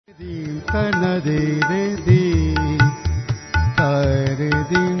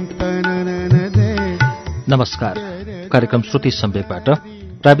नमस्कार। कार्यक्रम श्रुति सम्वेकबाट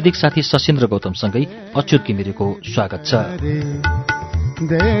प्राविधिक साथी सशिन्द्र गौतमसँगै अच्युत घिमिरेको स्वागत छ।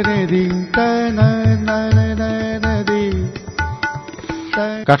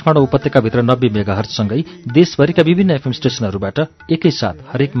 काठमाडौँ उपत्यकाभित्र 90 मेगाहर्जसँगै देशभरिका विभिन्न एफएम स्टेशनहरूबाट एकैसाथ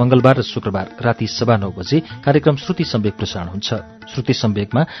हरेक मंगलबार र शुक्रबार राति 9:15 बजे कार्यक्रम श्रुति सम्वेक प्रसारण हुन्छ। श्रुति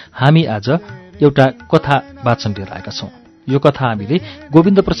सम्वेकमा हामी आज एउटा कथा वाचन लिएर आएका छौं। यो कथा हामीले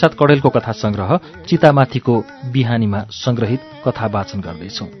गोविन्द प्रसाद कडेलको कथा संग्रह चितामाथिको बिहानीमा संग्रहित कथा वाचन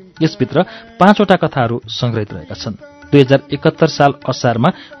गर्दैछौं। यसभित्र 5वटा कथाहरू संग्रहित रहेका छन्। 2071 साल असारमा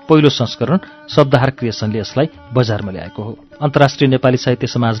पहिलो संस्करण शब्दहार क्रिएसनले यसलाई बजारमा ल्याएको हो। अन्तर्राष्ट्रिय नेपाली साहित्य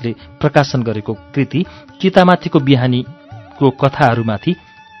समाजले प्रकाशन गरेको कृति चितामाथिको बिहानीको कथाहरूमाथि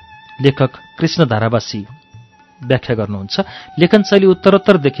लेखक कृष्ण धारावासी व्याख्या गर्नुहुन्छ। लेखन शैली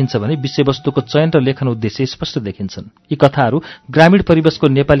उत्तरोत्तर देखिन्छ भने विषयवस्तुको चयन र लेखन उद्देश्य स्पष्ट देखिन्छन्। यी कथाहरू ग्रामीण परिवेशको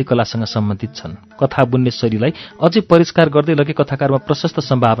नेपाली कलासँग सम्बन्धित छन्। कथा बुन्ने शैलीलाई अझै परिष्कार गर्दै लगे कथाकारमा प्रशस्त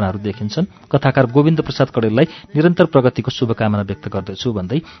सम्भावनाहरू देखिन्छन्। कथाकार गोविन्द प्रसाद कडेललाई निरन्तर प्रगतिको शुभकामना व्यक्त गर्दछु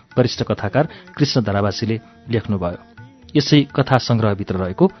भन्दै वरिष्ठ कथाकार कृष्ण धारावासीले लेख्नुभयो। यसै कथा संग्रहभित्र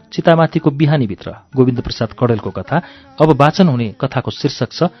रहेको चितामाथिको बिहानीभित्र गोविन्द प्रसाद कडेलको कथा अब वाचन हुने कथाको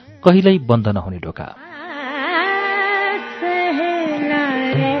शीर्षक छ कहिल्यै बन्द नहुने ढोका।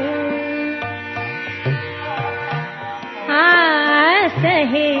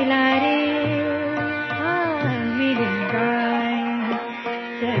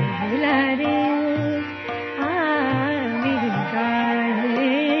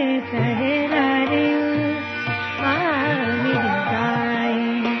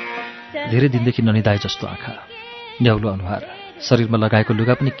 धेरै दिनदेखि ननिदाए जस्तो आँखा, न्याउलो अनुहार, शरीरमा लगाएको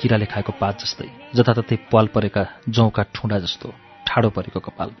लुगा पनि किराले खाएको पात जस्तै, जताततै पाल परेका जौका ठुँडा जस्तो, ठाडो परेको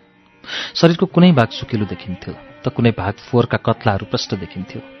कपाल। शरीरको कुनै भाग सुकिलो देखिन्थ्यो त कुनै भाग फोहोरका कत्लाहरू प्रष्ट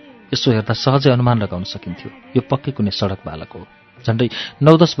देखिन्थ्यो। यसो हेर्दा सहजै अनुमान लगाउन सकिन्थ्यो यो पक्कै कुनै सडक बालक हो। झण्डै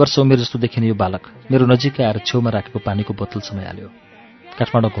 9-10 वर्ष उमेर जस्तो देखिने यो बालक मेरो नजिकै आएर छेउमा राखेको पानीको बोतल समाइहाल्यो।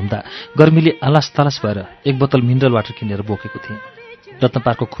 काठमाडौँ घुम्दा गर्मीले आलास तालास भएर एक बोतल मिनरल वाटर किनेर बोकेको थिएँ।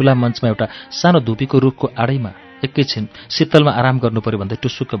 रत्नपार्कको खुला मञ्चमा एउटा सानो धुपीको रुखको आडैमा एकैछिन शीतलमा आराम गर्नु पर्यो भन्दै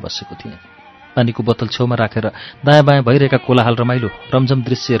टुसुक्क बसेको थिएँ। पानीको बोतल छेउमा राखेर दायाँ बायाँ भइरहेका कोलाहल रमाइलो रमझम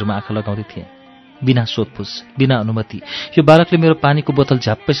दृश्यहरूमा आँखा लगाउँदै थिएँ। बिना सोधपुछ, बिना अनुमति यो बालकले मेरो पानीको बोतल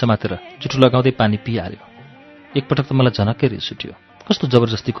झ्याप्पै समातेर जुठो लगाउँदै पानी पिइहाल्यो। एकपटक त मलाई झनक्कै रिस उठ्यो। कस्तो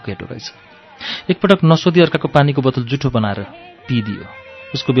जबरजस्तीको केटो रहेछ। एकपटक नसोधी अर्काको पानीको बोतल जुठो बनाएर पिइदियो।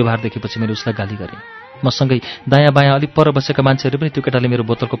 उसको व्यवहार देखेपछि मैले उसलाई गाली गरेँ। मसँगै दायाँ बायाँ अलिक पर बसेका मान्छेहरू पनि त्यो केटाले मेरो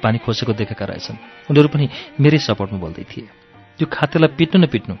बोतलको पानी खोसेको देखेका रहेछन्। उनीहरू पनि मेरै सपोर्टमा बोल्दै थिए। त्यो खातेलाई पिट्नु न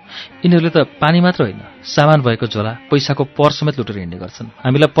पिट्नु, यिनीहरूले त पानी मात्र होइन सामान भएको झोला पैसाको पर्स समेत लुटेर हिँड्ने गर्छन्।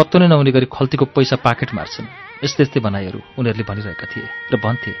 हामीलाई पत्तो नै नहुने गरी खल्तीको पैसा पाकेट मार्छन्। यस्तै यस्तै भनाइहरू उनीहरूले भनिरहेका थिए र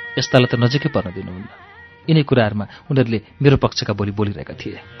भन्थे यस्तालाई त नजिकै पर्न दिनुहुन्न। यिनै कुराहरूमा उनीहरूले मेरो पक्षका बोली बोलिरहेका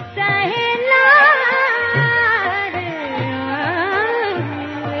थिए।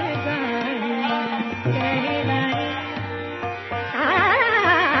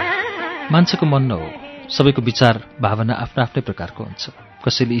 मान्छेको मन न हो, सबैको विचार भावना आफ्नो आफ्नै प्रकारको हुन्छ।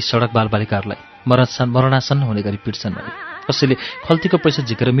 कसैले यी सडक बालबालिकाहरूलाई मरणासन्न हुने गरी पिट्छन् भने कसैले खल्तीको पैसा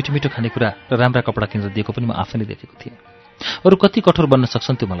झिकेर मिठो मिठो खानेकुरा र राम्रा कपडा किनेर दिएको पनि म आफैले देखेको थिएँ। अरू कति कठोर बन्न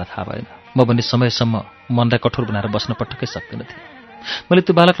सक्छन् त्यो मलाई थाहा भएन। म भन्ने समयसम्म मनलाई कठोर बनाएर बस्न पटक्कै सक्दैन थिएँ। मैले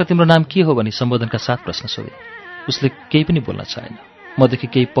त्यो बालकलाई तिम्रो नाम के हो भनी सम्बोधनका साथ प्रश्न सोधेँ। उसले केही पनि बोल्न चाहेन।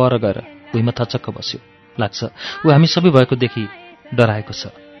 मदेखि केही पर गएर भुइँमा थचक्क बस्यो। लाग्छ ऊ हामी सबै भएको देखि डराएको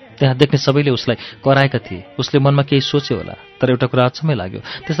छ। त्यहाँ देख्ने सबैले उसलाई कराएका थिए। उसले मनमा केही सोच्यो होला। तर एउटा कुरा अचम्मै लाग्यो,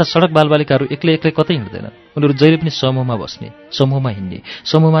 त्यस्ता सडक बालबालिकाहरू एक्लै एक्लै कतै हिँड्दैनन्। उनीहरू जहिले पनि समूहमा बस्ने, समूहमा हिँड्ने,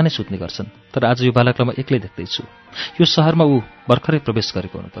 समूहमा नै सुत्ने गर्छन्। तर आज यो बालकलाई म एक्लै देख्दैछु। यो सहरमा ऊ भर्खरै प्रवेश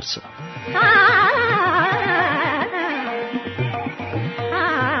गरेको हुनुपर्छ।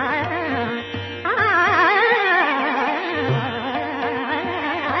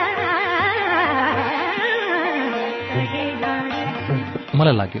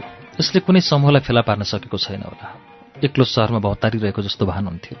 मलाई लाग्यो यसले कुनै समूहलाई फेला पार्न सकेको छैन होला। एक्लो सहरमा भौतारिरहेको जस्तो भान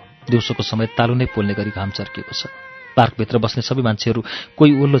हुन्थ्यो। दिउँसोको समय तालु नै पोल्ने गरी घाम चर्किएको छ। पार्कभित्र बस्ने सबै मान्छेहरू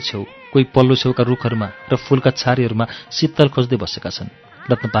कोही ओल्लो छेउ, कोही पल्लो छेउका रुखहरूमा र फूलका छारीहरूमा शीतल खोज्दै बसेका छन्।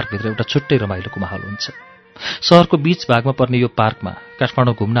 रत्न पार्कभित्र एउटा छुट्टै रमाइलोको माहौल हुन्छ। शहरको बीच भागमा पर्ने यो पार्कमा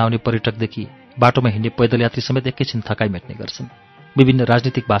काठमाडौँ घुम्न आउने पर्यटकदेखि बाटोमा हिँड्ने पैदल यात्री समेत एकैछिन थकाइ मेट्ने गर्छन्। विभिन्न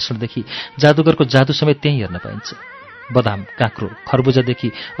राजनीतिक भाषणदेखि जादुगरको जादु समेत त्यहीँ हेर्न पाइन्छ। बदाम, काँक्रो,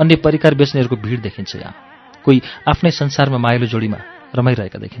 खरबुजादेखि अन्य परिकार बेच्नेहरूको भिड देखिन्छ। यहाँ कोही आफ्नै संसारमा माइलो जोडीमा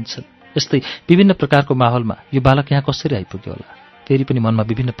रमाइरहेका देखिन्छन्। यस्तै विभिन्न प्रकारको माहौलमा यो बालक यहाँ कसरी आइपुग्यो होला? फेरि पनि मनमा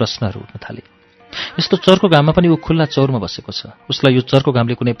विभिन्न प्रश्नहरू उठ्न थाले। यस्तो चर्को घाममा पनि ऊ खुल्ला चौरमा बसेको छ। उसलाई यो चर्को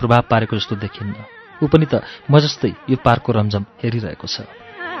घामले कुनै प्रभाव पारेको जस्तो देखिन्न। ऊ पनि त म जस्तै यो पार्कको रमझम हेरिरहेको छ।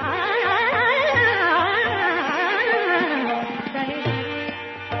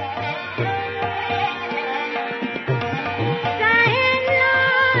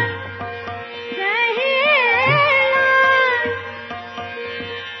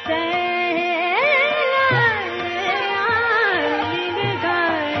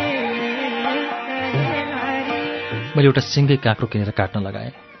 मैले एउटा सिङ्गै काँक्रो किनेर काट्न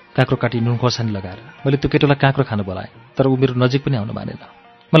लगाएँ। काँक्रो काटी नुन खोर्सानी लगाएर मैले त्यो केटोलाई काँक्रो खान बोलाएँ, तर ऊ मेरो नजिक पनि आउन मानेन।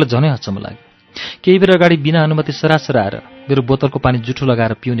 मलाई झनै अचम्म लाग्यो। केही बेर अगाडि बिना अनुमति सरासर आएर मेरो बोतलको पानी जुठो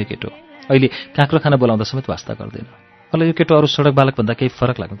लगाएर पिउने केटो अहिले काँक्रो खान बोलाउँदा समेत वास्ता गर्दैन। मलाई यो केटो अरू सडक बालकभन्दा केही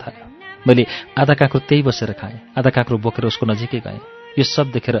फरक लाग्न थाल्यो। मैले आधा काँक्रो त्यही बसेर खाएँ, आधा काँक्रो बोकेर उसको नजिकै गएँ। यो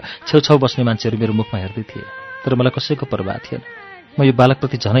सब देखेर छेउछाउ बस्ने मान्छेहरू मेरो मुखमा हेर्दै थिए, तर मलाई कसैको परवाह थिएन। म यो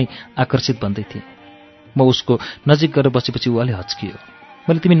बालकप्रति झनै आकर्षित बन्दै थिएँ। म उसको नजिक गएर बसेपछि ऊ अलि हच्कियो।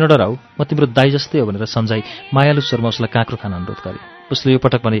 मैले तिमी नडराऊ, म तिम्रो दाइ जस्तै हो भनेर सम्झाई मायालु स्वरमा उसलाई काँक्रो खान अनुरोध गरेँ। उसले यो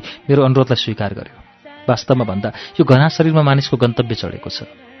पटक भने मेरो अनुरोधलाई स्वीकार गर्यो। वास्तवमा भन्दा यो घना शरीरमा मानिसको गन्तव्य चढेको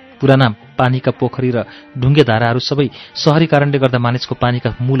छ। पुराना पानीका पोखरी र ढुङ्गे धाराहरू सबै सहरी कारणले गर्दा मानिसको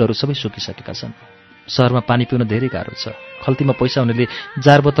पानीका मूलहरू सबै सुकिसकेका छन्। सहरमा पानी पिउन धेरै गाह्रो छ। खल्तीमा पैसा हुनेले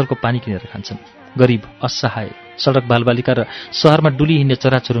जार बोतलको पानी किनेर खान्छन्। गरिब, असहाय, सडक बालबालिका र सहरमा डुली हिँड्ने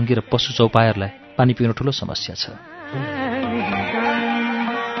चराचुरुङ्गी र पशु चौपायहरूलाई पानी पिउन ठूलो समस्या छ।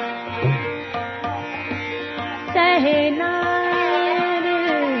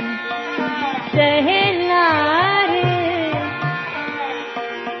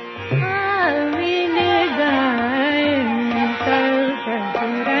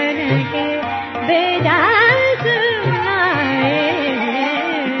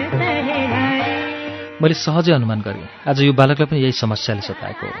 मैले सहजै अनुमान गरेँ आज यो बालकलाई पनि यही समस्याले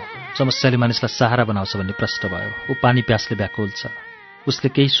सताएको हो। समस्याले मानिसलाई सहारा बनाउँछ भन्ने प्रश्न भयो। ऊ पानी प्यासले व्याकुल छ।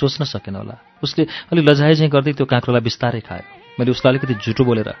 उसले केही सोच्न सकेन होला। उसले अलि लजाए चाहिँ गर्दै त्यो काँक्रोलाई बिस्तारै खायो। मैले उसलाई अलिकति झुटो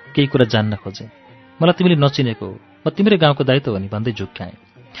बोलेर केही कुरा जान्न खोजेँ। मलाई तिमीले नचिनेको हो, म तिम्रै गाउँको दाइ त हो नि भन्दै झुक्क्याएँ।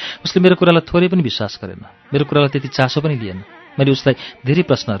 उसले मेरो कुरालाई थोरै पनि विश्वास गरेन। मेरो कुरालाई त्यति चासो पनि लिएन। मैले उसलाई धेरै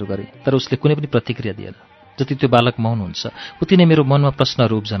प्रश्नहरू गरेँ, तर उसले कुनै पनि प्रतिक्रिया दिएन। जति त्यो बालक मौन हुन्छ उति नै मेरो मनमा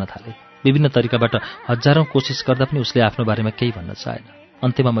प्रश्नहरू उब्जन थाले। विभिन्न तरिकाबाट हजारौं कोसिस गर्दा पनि उसले आफ्नो बारेमा केही भन्न चाहेन।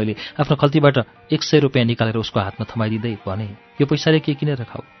 अन्त्यमा मैले आफ्नो खल्तीबाट 100 रुपियाँ निकालेर उसको हातमा थमाइदिँदै भने, यो पैसाले के किनेर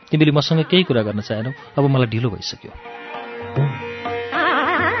खाऊ, तिमीले मसँग केही कुरा गर्न चाहेनौ, अब मलाई ढिलो भइसक्यो।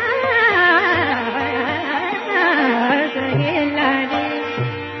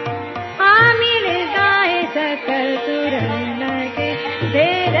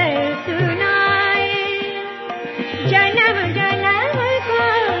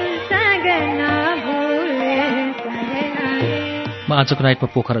 म आजको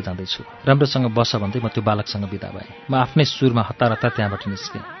नाइटमा पोखरा जाँदैछु, राम्रोसँग बस भन्दै म त्यो बालकसँग बिदा भएँ। म आफ्नै सुरमा हतार हतार त्यहाँबाट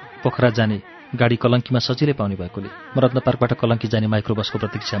निस्केँ। पोखरा जाने गाडी कलङ्कीमा सजिलै पाउने भएकोले म रत्न पार्कबाट कलङ्की जाने माइक्रोबसको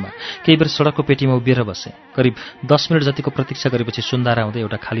प्रतीक्षामा केही बेर सडकको पेटीमा उभिएर बसेँ। करिब 10 मिनट जतिको प्रतीक्षा गरेपछि सुन्दारा हुँदै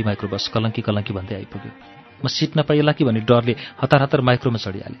एउटा खाली माइक्रोबस कलङ्की भन्दै आइपुग्यो। म सिट नपाइएला कि भन्ने डरले हतार हतार माइक्रोमा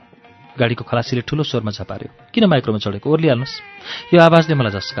चढिहालेँ। गाडीको खलासीले ठूलो स्वरमा झपार्यो, किन माइक्रोमा चढेको, ओर्लिहाल्नुहोस्। यो आवाजले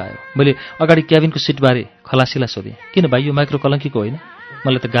मलाई झस्कायो। मैले अगाडि क्याबिनको सिटबारे खलासीलाई सोधेँ, किन भाइ यो माइक्रो कलङ्कीको होइन?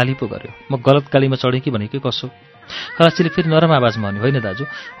 मलाई त गाली पो गर्यो। म गलत गालीमा चढेँ कि भनेकै कसो? खलासीले फेरि नरम आवाजमा भन्यो, होइन दाजु,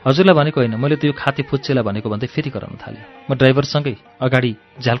 हजुरलाई भनेको होइन, मैले त यो खाते फुच्चेलाई भनेको भन्दै फेरि कराउन थालेँ। म ड्राइभरसँगै अगाडि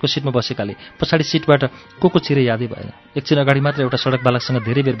झ्यालको सिटमा बसेकाले पछाडि सिटबाट को छिरे यादै भएन। एकछिन अगाडि मात्र एउटा सडक बालकसँग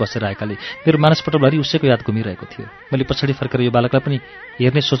धेरै बेर बसेर आएकाले मेरो मानसपटलभरि उसैको याद घुमिरहेको थियो। मैले पछाडि फर्केर यो बालकलाई पनि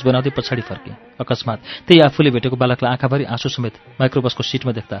हेर्ने सोच बनाउँदै पछाडि फर्केँ। अकस्मात त्यही आफूले भेटेको बालकलाई आँखाभरि आँसु समेत माइक्रोबसको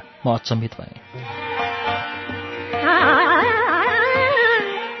सिटमा देख्दा म अचम्मित भएँ।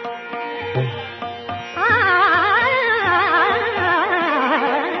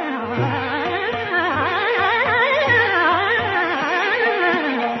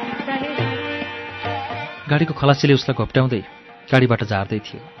 गाडीको खलासीले उसलाई घोप्ट्याउँदै गाडीबाट झार्दै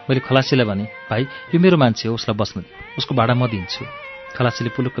थियो। मैले खलासीलाई भने, भाइ यो मेरो मान्छे हो, उसलाई बस्न दिऊ, उसको भाडा म दिन्छु।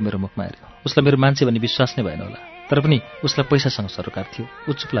 खलासीले पुलुक्क मेरो मुखमा हेऱ्यो। उसलाई मेरो मान्छे भन्ने विश्वास नै भएन होला, तर पनि उसलाई पैसासँग सरोकार थियो।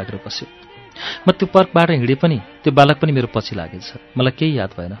 ऊ चुप लागेर बस्यो। म त्यो पार्कबाट हिँडे पनि त्यो बालक पनि मेरो पछि लागेछ। मलाई केही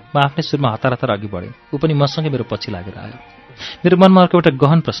याद भएन। म आफ्नै सुरमा हतार हतार अघि बढेँ। ऊ पनि मसँगै मेरो पछि लागेर आयो। मेरो मनमा अर्को एउटा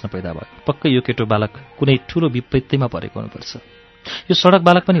गहन प्रश्न पैदा भयो। पक्कै यो केटो बालक कुनै ठूलो विपत्तिमा परेको हुनुपर्छ। यो सडक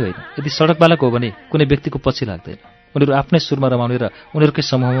बालक पनि होइन। यदि सडक बालक हो भने कुनै व्यक्तिको पछि लाग्दैन। उनीहरू आफ्नै सुरमा रमाउने र उनीहरूकै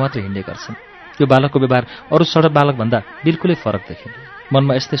समूहमा मात्र हिँड्ने गर्छन्। यो बालकको व्यवहार अरू सडक बालकभन्दा बिल्कुलै फरक देखिन्।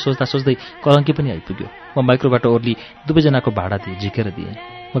 मनमा यस्तै सोच्दा सोच्दै कलङ्की पनि आइपुग्यो। म माइक्रोबाट ओर्ली दुवैजनाको भाडा दिएँ, झिकेर दिएँ।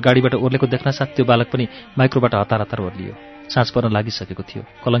 म गाडीबाट ओर्लेको देख्नसाथ त्यो बालक पनि माइक्रोबाट हतार हतार ओर्लियो। साँझ पर्न लागिसकेको थियो।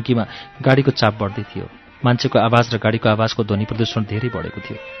 कलङ्कीमा गाडीको चाप बढ्दै थियो। मान्छेको आवाज र गाडीको आवाजको ध्वनि प्रदूषण धेरै बढेको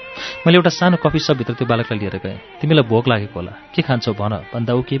थियो। मैले एउटा सानो कफी सपभित्र त्यो बालकलाई लिएर गएँ। तिमीलाई भोक लागेको होला, के खान्छौ भन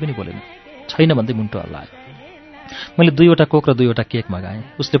भन्दा ऊ केही पनि बोलेन। छैन भन्दै मुन्टो हल्लायो। मैले 2वटा कोक र 2वटा केक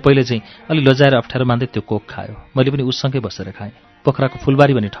मगाएँ। उसले पहिले चाहिँ अलि लजाएर अप्ठ्यारो मान्दै त्यो कोक खायो। मैले पनि उससँगै बसेर खाएँ। पोखराको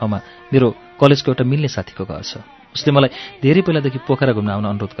फुलबारी भन्ने ठाउँमा मेरो कलेजको एउटा मिल्ने साथीको घर छ। उसले मलाई धेरै पहिलादेखि पोखरा घुम्न आउन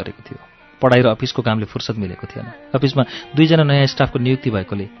अनुरोध गरेको थियो। पढाइ र अफिसको कामले फुर्सद मिलेको थिएन। अफिसमा 2 जना नयाँ स्टाफको नियुक्ति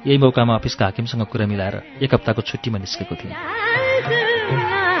भएकोले यही मौकामा अफिसका हाकिमसँग कुरा मिलाएर 1 हप्ताको छुट्टीमा निस्केको थिएँ।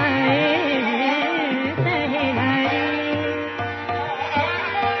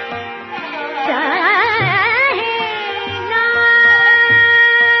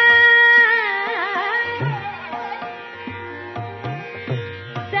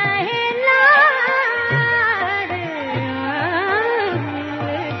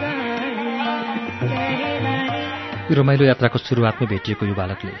 यो रमाइलो यात्राको सुरुवातमै भेटिएको यो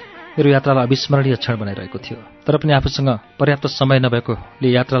बालकले मेरो यात्रालाई अविस्मरणीय क्षण बनाइरहेको थियो। तर पनि आफूसँग पर्याप्त समय नभएकोले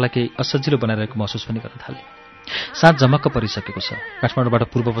यात्रालाई केही असजिलो बनाइरहेको महसुस पनि गर्न थाले। साँझ झमक्क परिसकेको छ। काठमाडौँबाट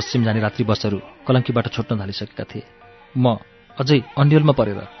पूर्व पश्चिम जाने रात्रि बसहरू कलङ्कीबाट छुट्न थालिसकेका थिए। म अझै अन्यलमा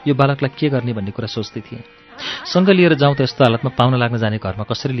परेर यो बालकलाई के गर्ने भन्ने कुरा सोच्दै थिएँ। सँग लिएर जाउँ त यस्तो हालतमा पाहुना लाग्न जाने घरमा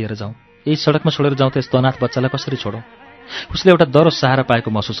कसरी लिएर जाउँ? यही सडकमा छोडेर जाउँ त यस्तो अनाथ बच्चालाई कसरी छोडौँ? उसले एउटा डरो सहारा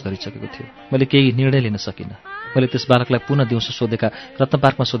पाएको महसुस गरिसकेको थियो। मैले केही निर्णय लिन सकिनँ। मैले त्यस बालकलाई पुनः दिउँसो सोधेका रत्न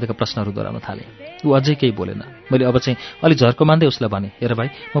पार्कमा सोधेका प्रश्नहरू दोहोऱ्याउन थालेँ। ऊ अझै केही बोलेन। मैले अब चाहिँ अलि झर्को मान्दै उसलाई भने, हेर भाइ,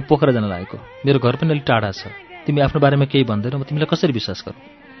 म पोखरा जान लागेको। मेरो घर पनि अलि टाढा छ। तिमी आफ्नो बारेमा केही भन्दैनौ, म तिमीलाई कसरी विश्वास गरौँ?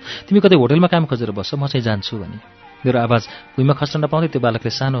 तिमी कतै होटलमा काम खोजेर बस, म चाहिँ जान्छु भने। मेरो आवाज भुइँमा खस्न नपाउँदै त्यो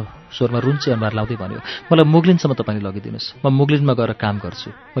बालकले सानो स्वरमा रुन्चे अनुहार लाउँदै भन्यो, मलाई मुगलिनसम्म तपाईँले लगिदिनुहोस्, म मुगलिनमा गएर काम गर्छु।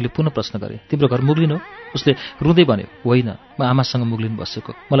 मैले पुनः प्रश्न गरेँ, तिम्रो घर मुगलिन हो? उसले रुँदै भन्यो, होइन, म आमासँग मुगलिन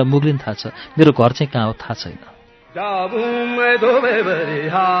बसेको। मलाई मुगलिन थाहा छ, मेरो घर चाहिँ कहाँ हो थाहा छैन।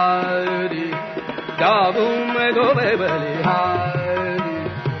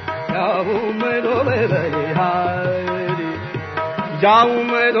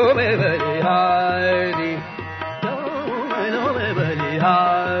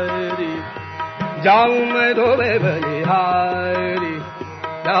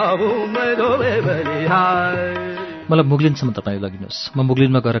 मलाई मुगलिनसम्म तपाईँ लगिनुहोस्, म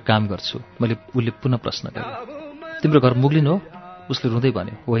मुगलिनमा गएर काम गर्छु। उसले पुनः प्रश्न गरेँ, तिम्रो घर मुगलिन हो? उसले रुँदै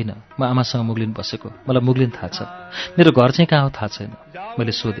भन्यो, होइन, म आमासँग मुगलिन बसेको। मलाई मुगलिन थाहा छ, मेरो घर चाहिँ कहाँ हो थाहा छैन।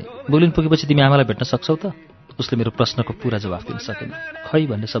 मैले सोधेँ, मुगलिन पुगेपछि तिमी आमालाई भेट्न सक्छौ त? उसले मेरो प्रश्नको पूरा जवाफ दिन सकेन। खै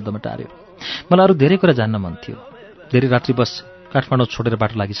भन्ने शब्दमा टार्यो। मलाई अरू धेरै कुरा जान्न मन थियो। धेरै रात्रि बस काठमाडौँ छोडेर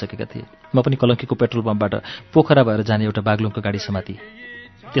बाटो लागिसकेका थिए। म पनि कलङ्कीको पेट्रोल पम्पबाट पोखरा भएर जाने एउटा बागलुङको गाडी समाती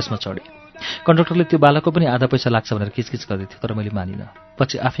त्यसमा चढेँ। कन्डक्टरले त्यो बालकको पनि आधा पैसा लाग्छ भनेर किचकिच गर्दै थियो, तर मैले मानिनँ।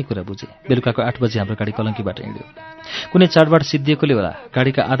 पछि आफै कुरा बुझेँ। बेलुकाको 8 बजी हाम्रो गाडी कलङ्कीबाट हिँड्यो। कुनै चाडबाड सिद्धिएकोले होला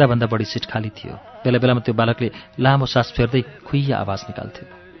गाडीका आधाभन्दा बढी सिट खाली थियो। बेला बेलामा त्यो बालकले लामो सास फेर्दै खुइया आवाज निकाल्थ्यो।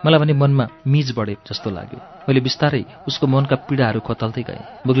 मलाई भने मनमा मिज बढे जस्तो लाग्यो। मैले बिस्तारै उसको मनका पीडाहरू खोतल्दै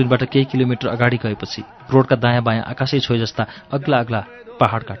गएँ। मुगलिनबाट केही किलोमिटर अगाडि गएपछि रोडका दायाँ बायाँ आकाशै छोए जस्ता अग्ला अग्ला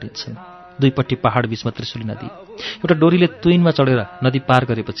पहाड काटिन्छन्। दुईपट्टि पहाड बीचमा त्रिशुली नदी। एउटा डोरीले तुइनमा चढेर नदी पार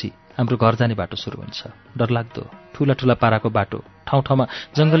गरेपछि हाम्रो घर जाने बाटो सुरु हुन्छ। डरलाग्दो ठुला ठुला पाराको बाटो, ठाउँ ठाउँमा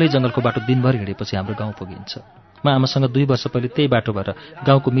जङ्गलको बाटो दिनभर हिँडेपछि हाम्रो गाउँ पुगिन्छ। म आमासँग 2 वर्ष पहिले त्यही बाटो भएर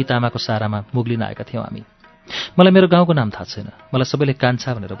गाउँको मित आमाको सारामा मुगलिन आएका थियौँ हामी। मलाई मेरो गाउँको नाम थाहा छैन। मलाई सबैले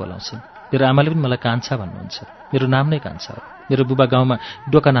कान्छा भनेर बोलाउँछन्। मेरो आमाले पनि मलाई कान्छा भन्नुहुन्छ। मेरो नाम नै कान्छा हो। मेरो बुबा गाउँमा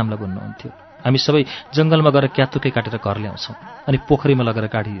डोका नामलाई भन्नुहुन्थ्यो। हामी सबै जङ्गलमा गएर क्यातुके काटेर घर ल्याउँछौँ अनि पोखरीमा लगेर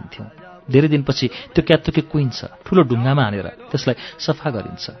गाडिदिन्थ्यौँ। धेरै दिनपछि त्यो क्यातुके कुइन्छ, ठुलो ढुङ्गामा हानेर त्यसलाई सफा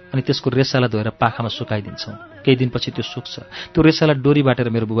गरिन्छ अनि त्यसको रेसालाई धोएर पाखामा सुकाइदिन्छौँ। केही दिनपछि त्यो सुक्छ। त्यो रेसालाई डोरी बाटेर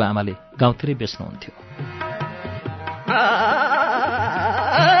मेरो बुबा आमाले गाउँतिरै बेच्नुहुन्थ्यो।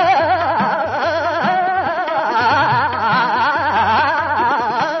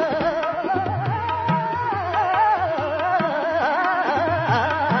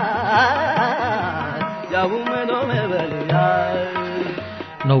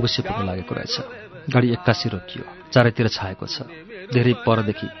 बजे पुग्न लागेको रहेछ। गाडी एक्कासी रोकियो। चारैतिर छाएको छ। धेरै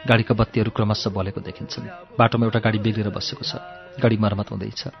परदेखि गाडीका बत्तीहरू क्रमशः बलेको देखिन्छन्। बाटोमा एउटा गाडी बिग्रेर बसेको छ। गाडी मर्मत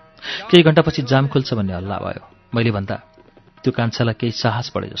हुँदैछ। केही घण्टापछि जाम खुल्छ भन्ने हल्ला भयो। मैले भन्दा त्यो कान्छालाई केही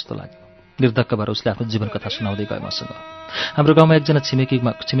साहस बढे जस्तो लाग्यो। निर्धक्क भएर उसले आफ्नो जीवन कथा सुनाउँदै गयो मसँग। हाम्रो गाउँमा एकजना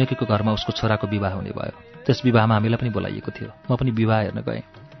छिमेकीको घरमा उसको छोराको विवाह हुने भयो। त्यस विवाहमा हामीलाई पनि बोलाइएको थियो। म पनि विवाह हेर्न गएँ।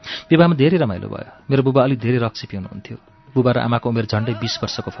 विवाहमा धेरै रमाइलो भयो। मेरो बुबा अलि धेरै रक्सी पिउनुहुन्थ्यो। बुबा र आमाको उमेर झन्डै 20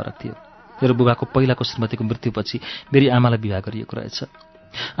 वर्षको फरक थियो। मेरो बुबाको पहिलाको श्रीमतीको मृत्युपछि मेरी आमालाई विवाह गरिएको रहेछ।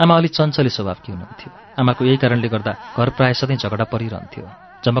 आमा अलि चञ्चले स्वभावकी हुनुहुन्थ्यो। आमाको यही कारणले गर्दा घर प्राय सधैँ झगडा परिरहन्थ्यो।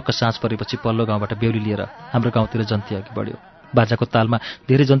 झमक्क साँझ परेपछि पल्लो गाउँबाट बेहुली लिएर हाम्रो गाउँतिर जन्ती अघि बढ्यो। बाजाको तालमा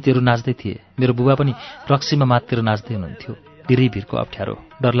धेरै जन्तीहरू नाच्दै थिए। मेरो बुबा पनि रक्सीमा मात्तिर नाच्दै हुनुहुन्थ्यो। धेरै भिरको अप्ठ्यारो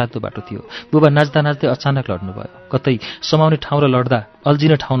डरलाग्दो बाटो थियो। बुबा नाच्दा नाच्दै अचानक लड्नुभयो। कतै समाउने ठाउँ र लड्दा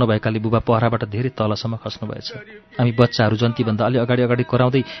अल्झिने ठाउँ नभएकाले बुबा पहराबाट धेरै तलसम्म खस्नुभएछ। हामी बच्चाहरू जन्तीभन्दा अलि अगाडि अगाडि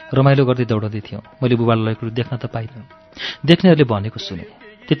कराउँदै रमाइलो गर्दै दौडाउँदै थियौँ। मैले बुबालाई लगेको देख्न त पाइनँ। देख्नेहरूले भनेको सुने।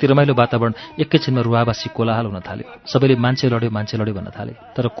 त्यति रमाइलो वातावरण एकैछिनमा रुवाबासी कोलाहल हुन थाल्यो। सबैले मान्छे लड्यो भन्न थाले।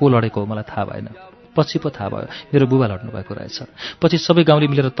 तर को लडेको हो मलाई थाहा भएन। पछि पो थाहा भयो मेरो बुबा लड्नु भएको रहेछ। पछि सबै गाउँले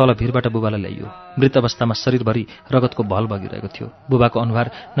मिलेर तल भिरबाट बुबालाई ल्याइयो। मृत अवस्थामा शरीरभरि रगतको भल बगिरहेको थियो। बुबाको अनुहार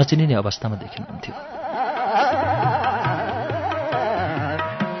नचिनिने अवस्थामा देखिनुहुन्थ्यो।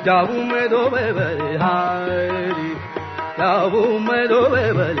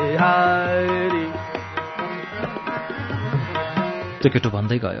 त्यो केटो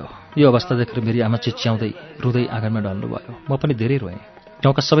भन्दै गयो। यो अवस्था देखेर मेरी आमा चिच्याउँदै रुँदै आँगनमा ढल्नुभयो। म पनि धेरै रोएँ।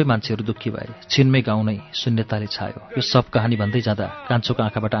 गाउँका सबै मान्छेहरू दुःखी भए। छिनमै गाउँ नै शून्यताले छायो। यो सब कहानी भन्दै जाँदा कान्छोको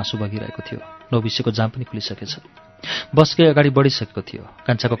आँखाबाट आँसु बगिरहेको थियो। नौबिसेको जाम पनि खुलिसकेछ। बसकै अगाडि बढिसकेको थियो।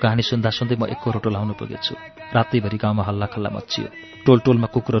 कान्छाको कहानी सुन्दा सुन्दै म एकको रोटो लाउन पुगेछु। रातैभरि गाउँमा हल्ला खल्ला मच्चियो। टोल टोलमा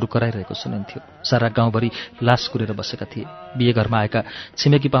कुकुरहरू कराइरहेको सुनिन्थ्यो। सारा गाउँभरि लास कुरेर बसेका थिए। बिहे घरमा आएका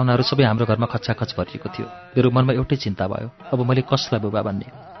छिमेकी पाहुनाहरू सबै हाम्रो घरमा खच्चाखच भरिएको थियो। मेरो मनमा एउटै चिन्ता भयो, अब मैले कसलाई बुबा भन्ने।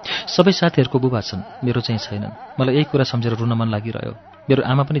 सबै साथीहरूको बुबा छन्, मेरो चाहिँ छैनन्। मलाई यही कुरा सम्झेर रुन मन लागिरह्यो। मेरो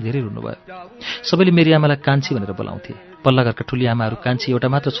आमा पनि धेरै रुनुभयो। सबैले मेरी आमालाई कान्छी भनेर बोलाउँथे। पल्ला घरका ठुली आमाहरू कान्छी एउटा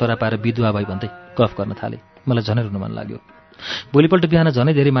मात्र छोरा पाएर विधवा भई भन्दै गफ गर्न थाले। मलाई झनै रुन मन लाग्यो। भोलिपल्ट बिहान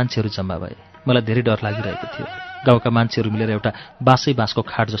झनै धेरै मान्छेहरू जम्मा भए। मलाई धेरै डर लागिरहेको थियो। गाउँका मान्छेहरू मिलेर एउटा बाँसको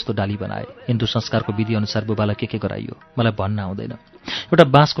खाट जस्तो डाली बनाए। हिन्दू संस्कारको विधि अनुसार बुबालाई के गराइयो मलाई भन्न आउँदैन। एउटा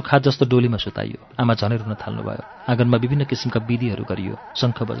बाँसको खाट जस्तो डोलीमा सुताइयो। आमा झनै रुन थाल्नुभयो। आँगनमा विभिन्न किसिमका विधिहरू गरियो।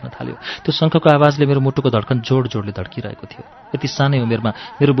 शङ्ख बज्न थाल्यो। त्यो शङ्खको आवाजले मेरो मुटुको धड्कन जोड जोडले धड्किरहेको थियो। यति सानै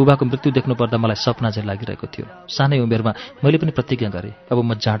उमेरमा मेरो बुबाको मृत्यु देख्नु पर्दा मलाई सपना झैँ लागिरहेको थियो। सानै उमेरमा मैले पनि प्रतिज्ञा गरेँ, अब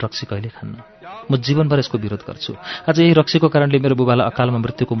म जाँड रक्सी कहिले खान्न। म जीवनभर यसको विरोध गर्छु। आज यही रक्सीको कारणले मेरो बुबालाई अकालमा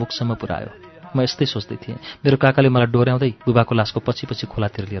मृत्युको मुखसम्म पुर्यायो। म यस्तै सोच्दै थिएँ। मेरो काकाले मलाई डोर्याउँदै बुबाको लासको पछि पछि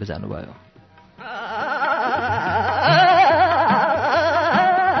खोलातिर लिएर जानुभयो।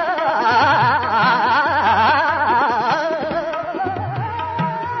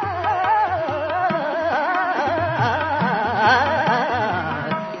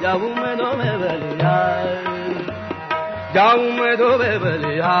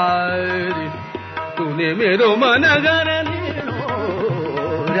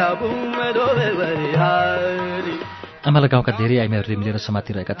 आमालाई गाउँका धेरै आइमाईहरूले मिलेर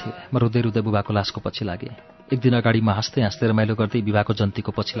समातिरहेका थिए। म रुँदै रुँदै बुबाको लासको पछि लागेँ। एक दिन अगाडि म हाँस्दै हाँस्दै रमाइलो गर्दै विवाहको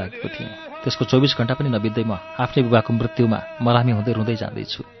जन्तीको पछि लागेको थिएँ। त्यसको 24 घण्टा पनि नबित्दै म आफ्नै बुबाको मृत्युमा मलामी हुँदै रुँदै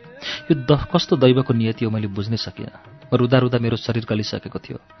जाँदैछु। यो कस्तो दैवको नियति हो मैले बुझ्नै सकिनँ। म रुँदा रुँदा मेरो शरीर गलिसकेको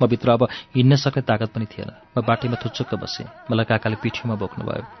थियो। म भित्र अब हिँड्न सक्ने तागत पनि थिएन। म बाटैमा थुच्चुक्क बसेँ। मलाई काकाले पिठ्यौमा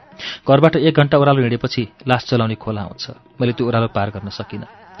बोक्नुभयो। घरबाट 1 घण्टा ओह्रालो हिँडेपछि लास चलाउने खोला आउँछ। मैले त्यो ओह्रालो पार गर्न सकिनँ।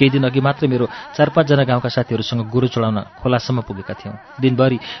 केही दिन अघि मात्रै मेरो 4-5 जना गाउँका साथीहरूसँग गोरु चढाउन खोलासम्म पुगेका थियौँ।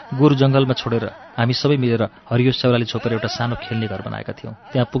 दिनभरि गोरु जङ्गलमा छोडेर हामी सबै मिलेर हरियो स्याउलाले छोपेर एउटा सानो खेल्ने घर बनाएका थियौँ।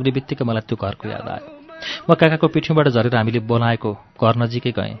 त्यहाँ पुग्ने बित्तिकै मलाई त्यो घरको याद आयो। म काकाको पिठ्यौबाट झरेर हामीले बनाएको घर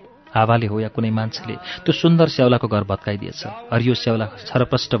नजिकै गएँ। हावाले हो या कुनै मान्छेले त्यो सुन्दर स्याउलाको घर भत्काइदिएछ। हरियो स्याउला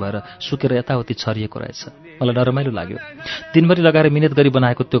छरप्रष्ट भएर सुकेर यताउति छरिएको रहेछ। मलाई नरमाइलो लाग्यो। दिनभरि लगाएर मिहिनेत गरी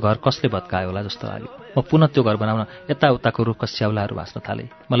बनाएको त्यो घर कसले भत्कायो होला जस्तो लाग्यो। म पुनः त्यो घर बनाउन यताउताको रुखका स्याउलाहरू भाँच्न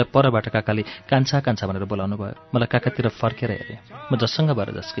थालेँ। मलाई परबाट काकाले कान्छा कान्छा भनेर बोलाउनु भयो। मलाई काकातिर फर्केर हेरेँ। म जससँग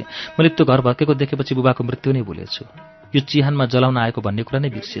भएर जस्केँ। मैले त्यो घर भत्केको देखेपछि बुबाको मृत्यु नै भुलेछु। यो चिहानमा जलाउन आएको भन्ने कुरा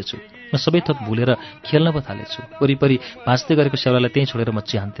नै बिर्सिएछु। म सबै थोक भुलेर खेल्न पो थालेछु। वरिपरि भाँच्दै गरेको स्याउलालाई त्यहीँ छोडेर म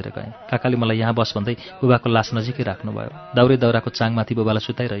चिहानतिर गएँ। काकाले मलाई यहाँ बस भन्दै बुबाको लास नजिकै राख्नुभयो। दाउरे दाउराको चाङमाथि बुबालाई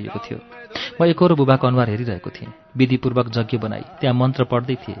सुताइरहेको थियो। म एकहोरो बुबाको अनुहार हेरिरहेको थिएँ। विधिपूर्वक यज्ञ बनाई त्यहाँ मन्त्र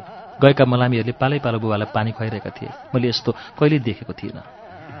पढ्दै थिए। गएका मलामीहरूले पालै पालो बुबालाई पानी खुवाइरहेका थिए। मैले यस्तो कहिल्यै देखेको थिइनँ।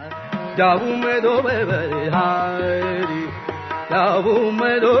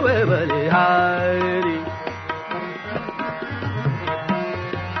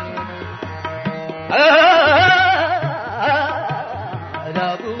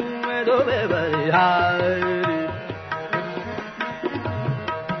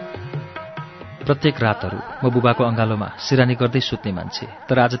 प्रत्येक रातहरू म बुबाको अँगालोमा सिरानी गर्दै सुत्ने मान्छे,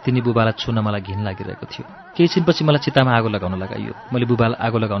 तर आज तिनी बुबालाई छुन मलाई घिन लागिरहेको थियो। केही छिनपछि मलाई चितामा आगो लगाउन लगाइयो। मैले बुबालाई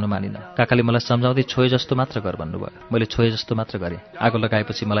आगो लगाउन मानिनँ। काकाले मलाई सम्झाउँदै छोए जस्तो मात्र गर भन्नुभयो। मैले छोए जस्तो मात्र गरेँ। आगो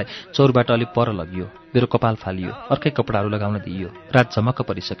लगाएपछि मलाई चौरबाट अलि पर लगियो। मेरो कपाल फालियो। अर्कै कपडाहरू लगाउन दिइयो। रात झमक्क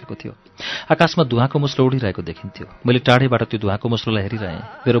परिसकेको थियो। आकाशमा धुवाँको मुस्लो उडिरहेको देखिन्थ्यो। मैले टाढैबाट त्यो धुवाँको मुस्लोलाई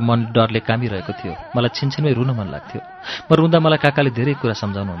हेरिरहेँ। मेरो मन डरले कामिरहेको थियो। मलाई छिनछिनमै रुन मन लाग्थ्यो। म रुँदा मलाई काकाले धेरै कुरा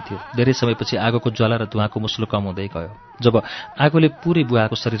सम्झाउनुहुन्थ्यो। धेरै समयपछि आगोको ज्वाला र धुवाँको मुस्लो कम हुँदै गयो। जब आगोले पुरै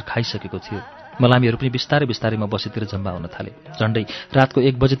बुवाको शरीर खाइसकेको थियो, मलामीहरू पनि बिस्तारै बिस्तारै म बसेतिर जम्मा हुन थाले। झन्डै रातको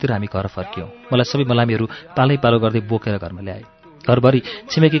 1 बजेतिर हामी घर फर्क्यौँ। मलाई सबै मलामीहरू पालै पालो गर्दै बोकेर घरमा ल्याए। घरभरि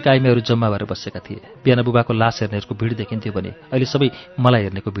छिमेकी काइमीहरू जम्मा भएर बसेका थिए। बिहान बुबाको लास हेर्नेहरूको भिड देखिन्थ्यो भने अहिले सबै मलाई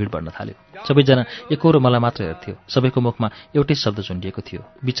हेर्नेको भिड बढ्न थाल्यो। सबैजना एकहोरो मलाई मात्र हेर्थ्यो। सबैको मुखमा एउटै शब्द झुन्डिएको थियो,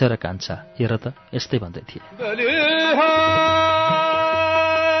 बिचरा कान्छा, हेर त, यस्तै भन्दै थिए।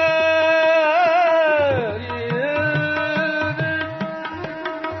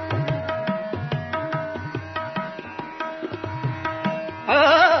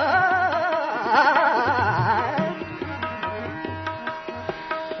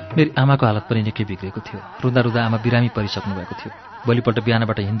 मेरी आमाको हालत पनि निकै बिग्रेको थियो। रुँदा रुँदा आमा बिरामी परिसक्नु भएको थियो। भोलिपल्ट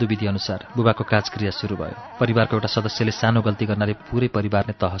बिहानबाट हिन्दू विधिअनुसार बुबाको काजक्रिया सुरु भयो। परिवारको एउटा सदस्यले सानो गल्ती गर्नाले पुरै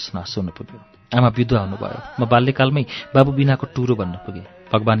परिवार नै तहस नहस हुन पुग्यो। आमा विधवा हुनुभयो। म बाल्यकालमै बाबु बिनाको टुरो बन्न पुगेँ।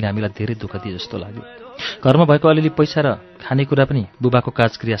 भगवानले हामीलाई धेरै दुःख दिए जस्तो लाग्यो। घरमा भएको अलिअलि पैसा र खानेकुरा पनि बुबाको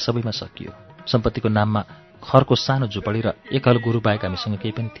काजक्रिया सबैमा सकियो। सम्पत्तिको नाममा खरको सानो झुपडी र एक हल गोरु बाहेक हामीसँग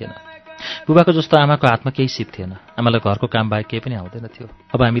केही पनि थिएन। बुबाको जस्तो आमाको हातमा केही सिप थिएन। आमालाई घरको काम बाहेक केही पनि आउँदैन थियो।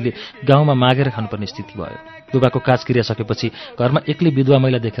 अब हामीले गाउँमा मागेर खानुपर्ने स्थिति भयो। बुबाको काजक्रिया सकेपछि घरमा एक्लै विधवा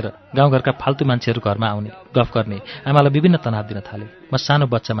महिला देखेर गाउँघरका फाल्तु मान्छेहरू घरमा आउने, गफ गर्ने, आमालाई विभिन्न तनाव दिन थाले। म सानो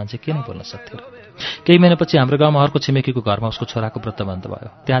बच्चा मान्छे के नै बोल्न सक्थेँ र। केही महिनापछि हाम्रो गाउँमा अर्को छिमेकीको घरमा उसको छोराको व्रतबन्ध भयो।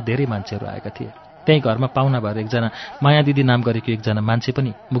 त्यहाँ धेरै मान्छेहरू आएका थिए। त्यही घरमा पाहुना भएर एकजना माया दिदी नाम गरेको एकजना मान्छे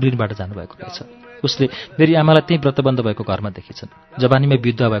पनि मुगलिनबाट जानुभएको रहेछ। उसले मेरी आमालाई त्यही व्रतबन्ध भएको घरमा देखेछन्। जवानीमै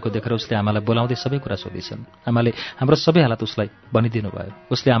विधवा भएको देखेर उसले आमालाई बोलाउँदै सबै कुरा सोधेछन्। आमाले हाम्रो सबै हालत उसलाई भनिदिनु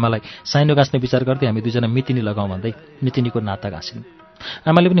भयो। उसले आमालाई साइनो गाँच्ने विचार गर्दै हामी दुईजना मितिनी लगाउँ भन्दै मितिनीको नाता गाँसिन्।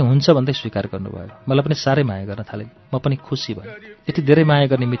 आमाले पनि हुन्छ भन्दै स्वीकार गर्नुभयो। मलाई पनि साह्रै माया गर्न थाले। म पनि खुसी भएँ यति धेरै माया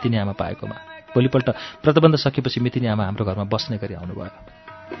गर्ने मितिनी आमा पाएकोमा। भोलिपल्ट व्रतबन्ध सकेपछि मितिनी आमा हाम्रो घरमा बस्ने गरी आउनुभयो।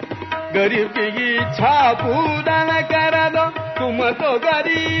 गरीब की इच्छा पूरा न करा दो तुम तो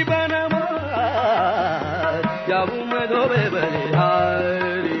गरीब न जाऊं मैं धोबे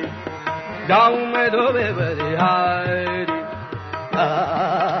बलिहारी जाऊं मैं धोबे बलिहारी।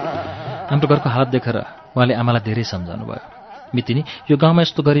 हाम्रो घरको हालत देखेर उहाँले आमालाई धेरै सम्झाउनु भयो। मितिनी, यो गाउँमा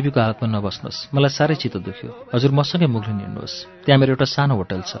यस्तो गरिबीको हालतमा नबस्नुहोस्। मलाई साह्रै चित्त दुख्यो। हजुर मसँगै मुगलिन हिँड्नुहोस्। त्यहाँ मेरो एउटा सानो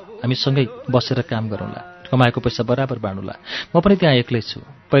होटल छ। हामी सँगै बसेर काम गरौँला। कमाएको पैसा बराबर बाँडुला। म पनि त्यहाँ एक्लै छु।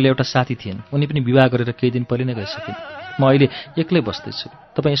 पहिले एउटा साथी थिइन्। उनी पनि विवाह गरेर केही दिन पहिले नै गइसकिन्। म अहिले एक्लै बस्दैछु।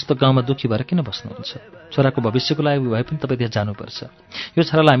 तपाईँ यस्तो गाउँमा दुःखी भएर किन बस्नुहुन्छ? छोराको भविष्यको लागि भए पनि तपाईँ त्यहाँ जानुपर्छ। यो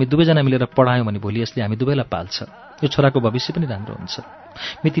छोरालाई हामी दुवैजना मिलेर पढायौँ भने भोलि यसले हामी दुवैलाई पाल्छ। यो छोराको भविष्य पनि राम्रो हुन्छ।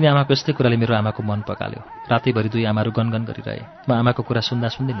 मितिनी आमाको यस्तै कुराले मेरो आमाको मन पकाल्यो। रातैभरि दुई आमाहरू गनगन गरिरहे। म आमाको कुरा सुन्दा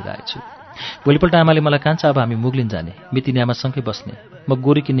सुन्दै निधाएछु। भोलिपल्ट आमाले मलाई कान्छा अब हामी मुगलिन जाने, मितिनी आमासँगै बस्ने। म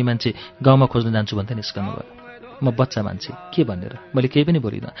गोरी किन्ने मान्छे गाउँमा खोज्न जान्छु भन्दै निस्कनु भयो। म बच्चा मान्छे के भनेर मैले केही पनि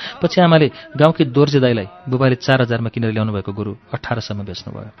बोलिनँ। पछि आमाले गाउँकै दोर्जे दाइलाई बुबाले 4000 मा किनेर ल्याउनु भएको गोरु 1800 मा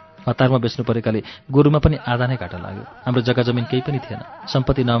बेच्नुभयो। हतारमा बेच्नु परेकाले गोरुमा पनि आधा नै घाटा लाग्यो। हाम्रो जग्गा जमिन केही पनि थिएन।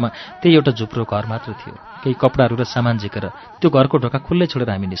 सम्पत्ति नाउँमा त्यही एउटा झुप्रो घर मात्र थियो। केही कपडाहरू र सामान झिकेर त्यो घरको ढोका खुल्लै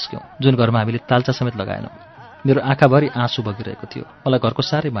छोडेर हामी निस्क्यौँ, जुन घरमा हामीले तालचा समेत लगाएनौँ। मेरो आँखाभरि आँसु बगिरहेको थियो। मलाई घरको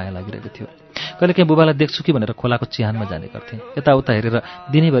साह्रै माया लागिरहेको थियो। कहिलेकाहीँ बुबालाई देख्छु कि भनेर खोलाको चिहानमा जाने गर्थेँ। यताउता हेरेर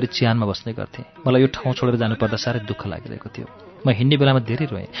दिनैभरि चिहानमा बस्ने गर्थेँ। मलाई यो ठाउँ छोडेर जानुपर्दा साह्रै दुःख लागिरहेको थियो। म हिँड्ने बेलामा धेरै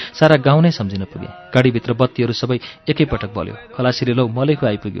रोएँ। सारा गाउँ नै सम्झिन पुगेँ। गाडीभित्र बत्तीहरू सबै एकैपटक बल्यो। खलासीले लौ मलैको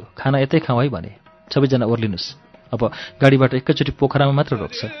आइपुग्यो, खाना यतै खाउँ है भने। सबैजना ओर्लिनुहोस्। अब गाडीबाट एकैचोटि पोखरामा मात्र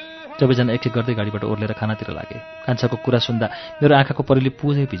रोक्छ। सबैजना एक एक गर्दै गाडीबाट ओर्लेर खानातिर लागे। कान्छाको कुरा सुन्दा मेरो आँखाको परिले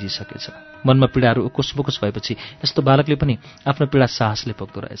पुरै भिजिसकेछ। मनमा पीडाहरू उकुस मुकुस भएपछि यस्तो बालकले पनि आफ्नो पीडा साहसले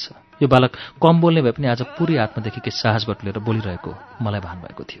पोख्दो रहेछ। यो बालक कम बोल्ने भए पनि आज पुरै आत्मादेखि के साहस बटुलेर बोलिरहेको मलाई भान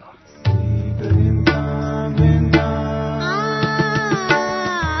भएको थियो।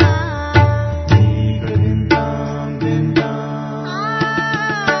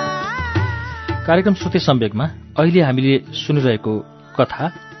 कार्यक्रम श्रुति सम्वेगमा अहिले हामीले सुनिरहेको कथा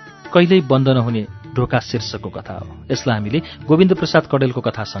कहिल्यै बन्द नहुने ढोका शीर्षकको कथा हो। यसलाई हामीले गोविन्द प्रसाद कडेलको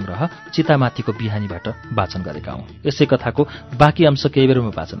कथा संग्रह चितामाथिको बिहानीबाट वाचन गरेका हौं। यसै कथाको बाँकी अंश केही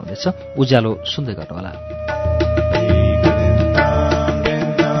बेरमा वाचन हुनेछ। उज्यालो सुन्दै गर्नुहोला।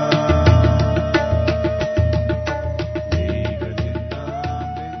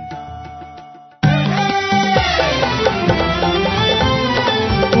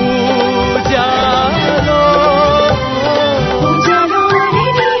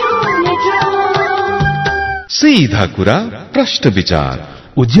 सीधा कुरा प्रश्न विचार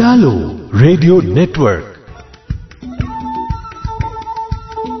उज्यालो रेडियो नेटवर्क।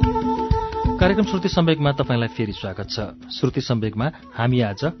 कार्यक्रम श्रुति सम्वेगमा तपाईंलाई फेरि स्वागत छ। श्रुति सम्वेगमा हामी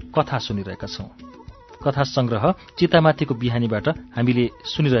आज कथा सुनिरहेका छौं। कथा संग्रह चितामाथिको बिहानीबाट हामीले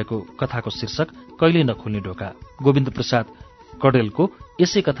सुनिरहेको कथाको शीर्षक कहिल्यै नखुल्ने ढोका। गोविन्द प्रसाद कडेलको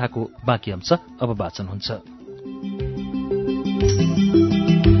यसै कथाको बाँकी अंश अब वाचन हुन्छ।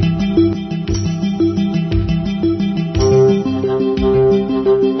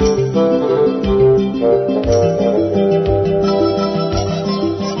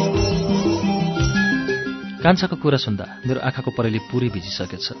 कान्छाको कुरा सुन्दा मेरो आँखाको परेली पुरै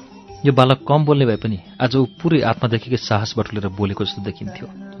भिजिसकेछ। यो बालक कम बोल्ने भए पनि आज ऊ पुरै आत्मादेखिकै साहस बटुलेर बोलेको जस्तो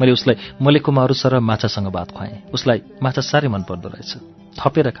देखिन्थ्यो। मैले उसलाई मलेको मारु सर माछासँग भात खुवाएँ। उसलाई माछा साह्रै मन पर्दो रहेछ।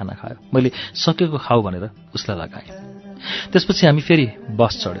 थपेर खाना खायो। मैले सकेको खाऊ भनेर उसलाई लगाएँ। त्यसपछि हामी फेरि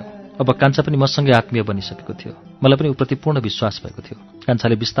बस चढ्यौँ। अब कान्छा पनि मसँगै आत्मीय बनिसकेको थियो। मलाई पनि उप्रति पूर्ण विश्वास भएको थियो।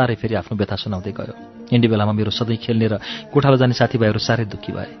 कान्छाले बिस्तारै फेरि आफ्नो व्यथा सुनाउँदै गयो। हिँड्ने बेलामा मेरो सधैँ खेल्ने र कोठालो जाने साथीभाइहरू साह्रै दुःखी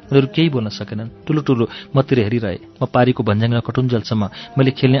भए। उनीहरू केही बोल्न सकेनन्। ठुलो ठुलो मतिर हेरिरहे। म पारीको भन्ज्याङ कटुन्जेलसम्म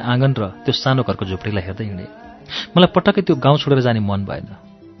मैले खेल्ने आँगन र त्यो सानो घरको झोपडीलाई हेर्दै हिँडेँ। मलाई पटक्कै त्यो गाउँ छोडेर जाने मन भएन।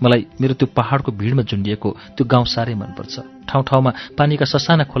 मलाई मेरो त्यो पहाडको भिडमा झुन्डिएको त्यो गाउँ साह्रै मनपर्छ। ठाउँ ठाउँमा पानीका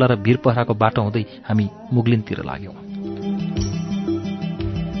ससाना खोला र भिर पहराको बाटो हुँदै हामी मुगलिनतिर लाग्यौँ।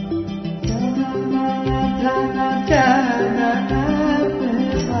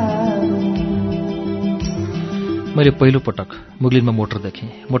 मैले पहिलो पटक मुगलिनमा मोटर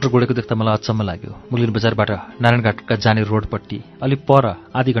देखेँ। मोटर गोडेको देख्दा मलाई अचम्म लाग्यो। मुगलिन बजारबाट नारायणघाटका जाने रोडपट्टि अलि पर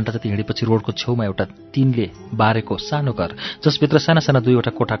आधी घण्टा जति हिँडेपछि रोडको छेउमा एउटा टिनले बारेको सानो घर, जसभित्र साना साना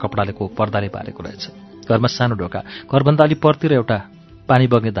दुईवटा कोठा कपडालेको पर्दाले बारेको रहेछ। घरमा सानो ढोका, घरभन्दा अलि परतिर एउटा पानी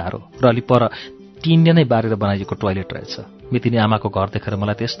बग्ने धारो र अलि पर टिनले नै बारेर बनाइएको टोयलेट रहेछ। मितिनी आमाको घर देखेर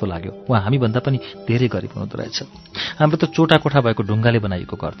मलाई त्यस्तो लाग्यो, उहाँ हामीभन्दा पनि धेरै गरिब हुनुहुँदो रहेछ। हाम्रो त चोटा कोठा भएको ढुङ्गाले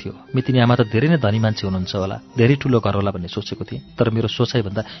बनाइएको घर थियो। मितिनी आमा त धेरै नै धनी मान्छे हुनुहुन्छ होला, धेरै ठुलो घर होला भन्ने सोचेको थिएँ। तर मेरो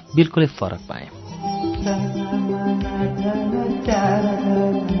सोचाइभन्दा बिल्कुलै फरक पाएँ।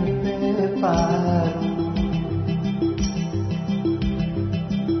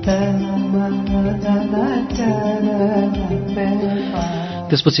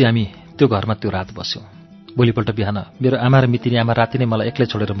 त्यसपछि हामी त्यो घरमा त्यो रात बस्यौँ। भोलिपल्ट बिहान मेरो आमा र मितिनी आमा राति नै मलाई एक्लै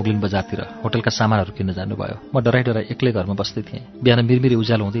छोडेर मुगलिन बजारतिर होटलका सामानहरू किन्न जानुभयो। म डराइ डराइ एक्लै घरमा बस्दै थिएँ। बिहान मिरमिरी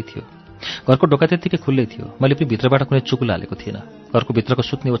उज्यालो हुँदै थियो। घरको ढोका त्यत्तिकै खुल्लै थियो। मैले पनि भित्रबाट कुनै चुकुल हालेको थिएन। घरको भित्रको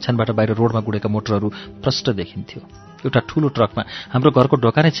सुत्ने ओछ्यानबाट बाहिर रोडमा गुडेका मोटरहरू प्रष्ट देखिन्थ्यो। एउटा ठूलो ट्रकमा हाम्रो घरको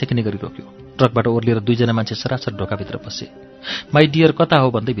ढोका नै छेकिने गरी रोक्यो। ट्रकबाट ओर्लिएर दुईजना मान्छे सरासर ढोकाभित्र पसे। माई डियर कता हो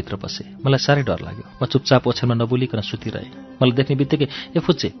भन्दै भित्र पसे। मलाई साह्रै डर लाग्यो। म चुपचाप ओछ्यानमा नबोलिकन सुतिरहेँ। मलाई देख्ने बित्तिकै ए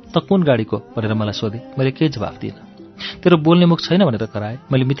फुच्चे त कुन गाडीको भनेर मलाई सोधे। मैले केही जवाफ दिएन। तेरो बोल्ने मुख छैन भनेर कराए।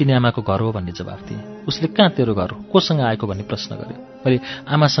 मैले मितिनी आमाको घर हो भन्ने जवाफ दिएँ। उसले कहाँ तेरो घर हो, कोसँग आएको भन्ने प्रश्न गर्यो। मैले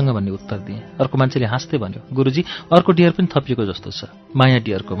आमासँग भन्ने उत्तर दिएँ। अर्को मान्छेले हाँस्दै भन्यो, गुरुजी अर्को डियर पनि थपिएको जस्तो छ, माया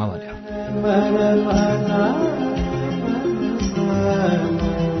डियरकोमा भन्यो।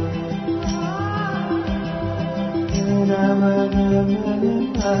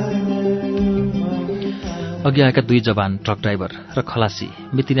 अघि आएका दुई जवान ट्रक ड्राइभर र खलासी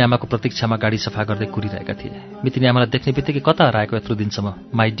मितिनी आमाको प्रतीक्षामा गाडी सफा गर्दै कुरिरहेका थिए। मितिनी आमालाई देख्ने बित्तिकै कता हराएको यत्रो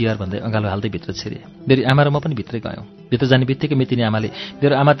दिनसम्म माई डियर भन्दै अँगालो हाल्दै भित्र छिरे। मेरी आमा र म पनि भित्रै गयौँ। भित्र जाने बित्तिकै मितिनी आमाले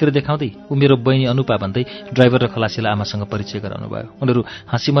मेरो आमातिर देखाउँदै ऊ मेरो बहिनी अनुपा भन्दै ड्राइभर र खलासीलाई आमासँग परिचय गराउनु भयो। उनीहरू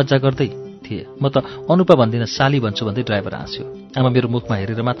हाँसी मज्जा गर्दै थिए। म त अनुपा भन्दिनँ, साली भन्छु भन्दै ड्राइभर हाँस्यो। आमा मेरो मुखमा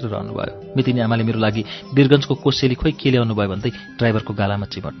हेरेर मात्र रहनुभयो। मितिनी आमाले मेरो लागि वीरगञ्जको कोसेली खोइ के ल्याउनु भयो भन्दै ड्राइभरको गालामा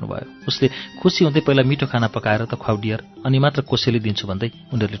चिमट्नु भयो। उसले खुसी हुँदै पहिला मिठो खाना पकाएर त खुवाउ डियर, अनि मात्र कोसेली दिन्छु भन्दै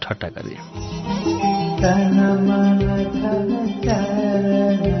उनीहरूले ठट्टा गरे।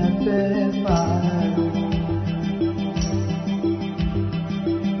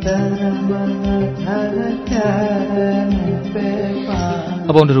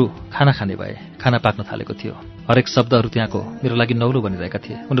 अब उनीहरू खाना खाने भए। खाना पाक्न थालेको थियो। हरेक शब्दहरू त्यहाँको मेरो लागि नौलो बनिरहेका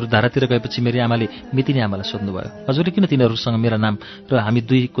थिए। उनीहरू धारातिर गएपछि मेरी आमाले मितिनी आमालाई सोध्नुभयो, हजुरले किन तिनीहरूसँग मेरा नाम र हामी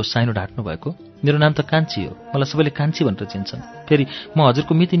दुईको साइनो ढाँट्नु भएको? मेरो नाम त कान्छी हो, मलाई सबैले कान्छी भनेर चिन्छन्। फेरि म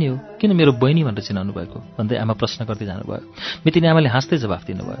हजुरको मितिनी हो, किन मेरो बहिनी भनेर चिनाउनु भएको भन्दै आमा प्रश्न गर्दै जानुभयो। मितिनी आमाले हाँस्दै जवाफ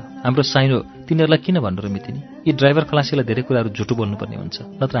दिनुभयो, हाम्रो साइनो तिनीहरूलाई किन भन्नु र मितिनी? यी ड्राइभर खलासीलाई धेरै कुराहरू झुटो बोल्नुपर्ने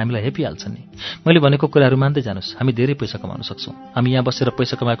हुन्छ, नत्र हामीलाई हेपिहाल्छन् नि। मैले भनेको कुराहरू मान्दै जानुहोस्, हामी धेरै पैसा कमाउन सक्छौँ। हामी यहाँ बसेर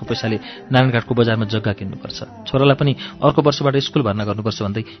पैसा कमाएको पैसाले नारायणघाटको बजारमा जग्गा किन्नुपर्छ, छोरालाई पनि अर्को वर्षबाट स्कुल भर्ना गर्नुपर्छ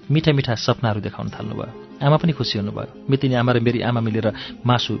भन्दै मिठा मिठा सपनाहरू देखाउन थाल्नुभयो। आमा पनि खुसी हुनुभयो। मितिनी आमा र मेरी आमा मिलेर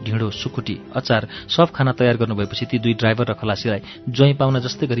मासु, ढिँडो, सुकुटी, अचार सब खाना तयार गर्नुभएपछि ती दुई ड्राइभर र खलासीलाई ज्वाइँ पाउन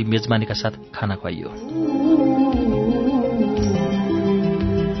जस्तै गरी मेजमानीका साथ खाना खुवाइयो।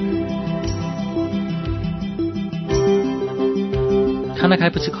 खाना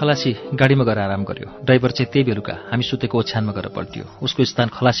खाएपछि खलासी गाडीमा गएर आराम गर्यो। ड्राइभर चाहिँ त्यही बेलुका हामी सुतेको ओछ्यानमा गएर पल्टियो। उसको स्थान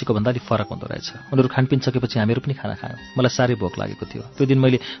खलासीको भन्दा अलि फरक हुँदो रहेछ। उनीहरू खानपिन सकेपछि हामीहरू पनि खाना खायौँ। मलाई साह्रै भोक लागेको थियो। त्यो दिन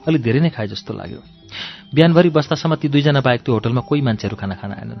मैले अलि धेरै नै खाएँ जस्तो लाग्यो। बिहानभरि बस्दासम्म ती दुईजना बाहेक त्यो होटलमा कोही मान्छेहरू खाना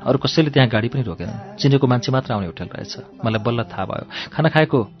खान आएनन्। अरू कसैले त्यहाँ गाडी पनि रोकेनन्। चिनेको मान्छे मात्र आउने होटल रहेछ। मलाई बल्ल थाहा भयो। खाना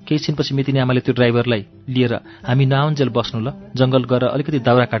खाएको केही छिनपछि मितिनी आमाले त्यो ड्राइभरलाई लिएर हामी नआउन्जेल बस्नु ल, जङ्गल गएर अलिकति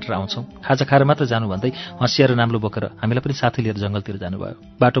दाउरा काटेर आउँछौँ, खाजा खाएर मात्र जानु भन्दै हँसिएर नाम्लो बोकेर हामीलाई पनि साथै लिएर जङ्गलतिर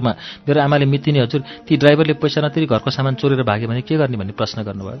जानुभयो। बाटोमा मेरो आमाले मितिनी हजुर ती ड्राइभरले पैसा नतिरी घरको सामान चोरेर भाग्यो भने के गर्ने भन्ने प्रश्न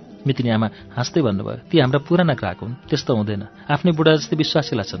गर्नुभयो। मितिनी आमा हाँस्दै भन्नुभयो, ती हाम्रा पुराना ग्राहक हुन्, त्यस्तो हुँदैन। आफ्नै बुढा जस्तै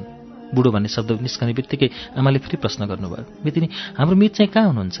विश्वासिला छन्। बुढो भन्ने शब्द निस्कने बित्तिकै आमाले फेरि प्रश्न गर्नुभयो, मितिनी हाम्रो मित चाहिँ कहाँ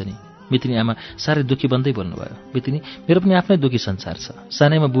हुनुहुन्छ नि? मितिनी आमा साह्रै दुःखी बन्दै बोल्नुभयो, मितिनी मेरो पनि आफ्नै दुःखी संसार छ।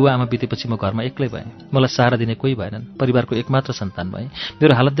 सानैमा बुवा आमा बितेपछि म घरमा एक्लै भएँ। मलाई सहारा दिने कोही भएनन्। परिवारको एकमात्र सन्तान भएँ।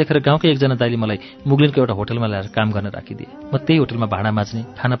 मेरो हालत देखेर गाउँकै एकजना दाइले मलाई मुगलिनको एउटा होटलमा ल्याएर काम गर्न राखिदिए। म त्यही होटलमा भाँडा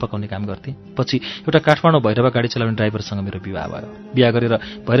माझ्ने, खाना पकाउने काम गर्थेँ। पछि एउटा काठमाडौँ भैरवा गाडी चलाउने ड्राइभरसँग मेरो विवाह भयो। बिहा गरेर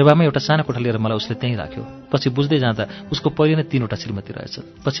भैरवामै एउटा सानो कोठा लिएर मलाई उसले त्यहीँ राख्यो। पछि बुझ्दै जाँदा उसको पहिले नै 3वटा श्रीमती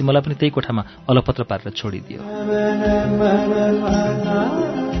रहेछन्। पछि मलाई पनि त्यही कोठामा अलपत्र पारेर छोडिदियो।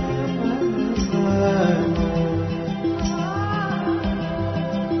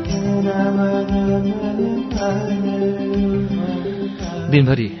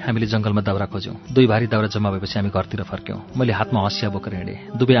 दिनभरि हामीले जंगलमा दाउरा खोज्यौं। 2 भारी दाउरा जम्मा भएपछि हामी घरतिर फर्क्यौं। मैले हातमा हँसिया बोकेर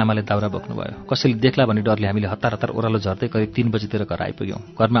हिँडेँ। दुवै आमाले दाउरा बोक्नुभयो। कसैले देख्ला भन्ने डरले हामीले हतार हतार ओह्रालो झर्दै करिब 3 बजीतिर घर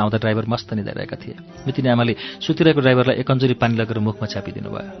आइपुग्यौं। घरमा आउँदा ड्राइभर मस्त निदाइरहेका थिए। मितिनी आमाले सुतिरहेको ड्राइभरलाई एक अन्जुरी पानी लगेर मुखमा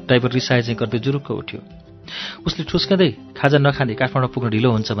छापिदिनु भयो। ड्राइभर रिसाए चाहिँ गर्दै जुरुक्क उठ्यो। उसले ठुस्कँदै खाजा नखाने काठमाडौँ पुग्न ढिलो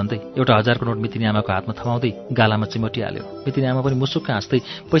हुन्छ भन्दै एउटा 1000को नोट मितिनी आमाको हातमा थमाउँदै गालामा चिमटिहाल्यो। मितिनी आमा पनि मुसुक्क हाँस्दै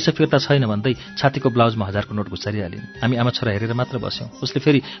पैसा फिर्ता छैन भन्दै छातीको ब्लाउजमा 1000को नोट घुसारिहालिन्। हामी आमा छोरा हेरेर मात्र बस्यौं। उसले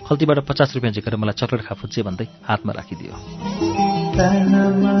फेरि खल्तीबाट 50 रुपियाँ झिकेर मलाई चक्लेट खा फुच्चे भन्दै हातमा राखिदियो।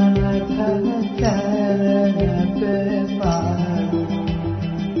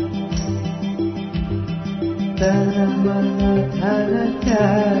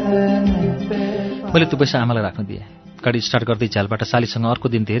 मैले त्यो पैसा आमालाई राख्न दिएँ। गाडी स्टार्ट गर्दै झ्यालबाट सालीसँग अर्को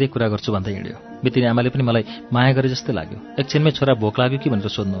दिन धेरै कुरा गर्छु भन्दै हिँड्यो। मितिनी आमाले पनि मलाई माया गरे जस्तै लाग्यो। एकछिनमै छोरा भोक लाग्यो कि भनेर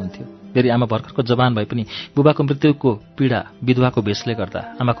सोध्नुहुन्थ्यो। मेरी आमा भर्खरको जवान भए पनि बुबाको मृत्युको पीडा विधवाको भेषले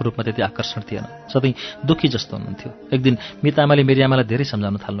गर्दा आमाको रूपमा त्यति आकर्षण थिएन। सधैँ दुःखी जस्तो हुनुहुन्थ्यो। एक दिन मित आमाले मेरी आमालाई धेरै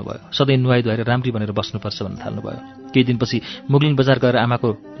सम्झाउन थाल्नुभयो। सधैँ नुहाई धुवाएर राम्री बनेर बस्नुपर्छ भन्न थाल्नुभयो। केही दिनपछि मुगलिन बजार गएर आमाको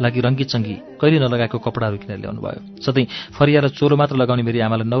लागि रङ्गी चङ्गी कहिले नलगाएको कपडाहरू किनेर ल्याउनु भयो। सधैँ फरिया र चोरो मात्र लगाउने मेरी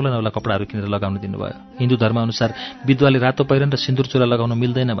आमालाई नौला कपडाहरू किनेर लगाउन दिनुभयो। हिन्दू धर्मअनुसार विधवाले रातो पहिरन र सिन्दुर चोला लगाउन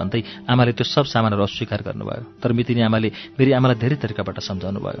मिल्दैन भन्दै आमाले त्यो सब सामानहरू अस्वीकार गर्नुभयो। तर मितिनी आमाले मेरी आमालाई धेरै तरिकाबाट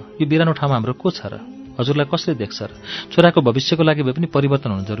सम्झाउनु भयो। यो बिरानो ठाउँमा हाम्रो को छ र? हजुरलाई कसले देख्छ र? छोराको भविष्यको लागि भए पनि परिवर्तन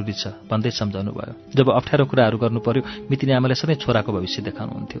हुनु जरुरी छ भन्दै सम्झाउनु भयो। जब अप्ठ्यारो कुराहरू गर्नु पर्यो मितिनी आमाले सधैँ छोराको भविष्य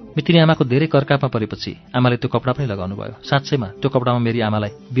देखाउनुहुन्थ्यो। मितिनी आमाको धेरै करकापमा परेपछि आमाले त्यो कपडा पनि लगाउनु भयो। साँच्चैमा त्यो कपडामा मेरी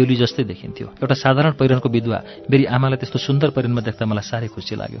आमालाई बेहुली जस्तै देखिन्थ्यो। एउटा साधारण पहिरनको विधवा मेरी आमालाई त्यस्तो सुन्दर पहिरनमा देख्दा मलाई साह्रै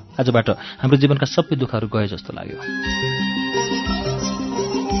खुसी लाग्यो। आजबाट हाम्रो जीवनका सबै दुःखहरू गए जस्तो लाग्यो।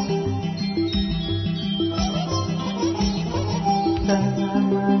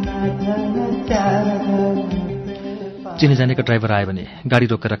 चिनी जानेका ड्राइभर आयो भने गाडी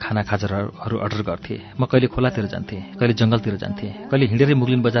रोकेर खाना खाजाहरू अर्डर गर्थे। म कहिले खोलातिर जान्थेँ, कहिले जङ्गलतिर जान्थेँ, कहिले हिँडेरै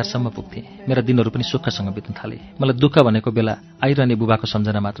मुगलिन बजारसम्म पुग्थेँ। मेरा दिनहरू पनि सुखसँग बित्न थाले। मलाई दुःख भनेको बेला आइरहने बुबाको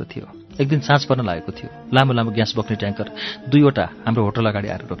सम्झना मात्र थियो। एक दिन साँझ पर्न लागेको थियो। लामो लामो ग्यास बोक्ने ट्याङ्कर 2वटा हाम्रो होटल अगाडि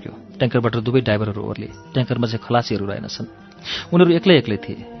आएर रोक्यो। ट्याङ्करबाट दुवै ड्राइभरहरू ओर्ले। ट्याङ्करमा चाहिँ खलासीहरू रहेनछन्। उनीहरू एक्लै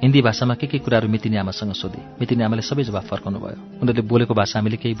थिए। हिन्दी भाषामा के कुराहरू मितिनी आमासँग सोधे। मितिनी आमाले सबै जवाफ फर्काउनु भयो। उनीहरूले बोलेको भाषा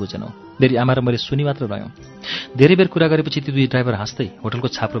हामीले केही बुझेनौँ। मेरी आमा र मैले सुनि मात्र रह्यौँ। धेरै बेर कुरा गरेपछि ती 2 ड्राइभर हाँस्दै होटलको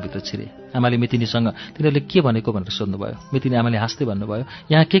छाप्रोभित्र छिरे। आमाले मितिनीसँग तिनीहरूले के भनेको भनेर सोध्नुभयो। मितिनी आमाले हाँस्दै भन्नुभयो,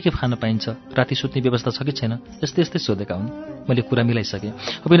 यहाँ के खान पाइन्छ, राति सुत्ने व्यवस्था छ कि छैन, यस्तै सोधेका हुन्। मैले कुरा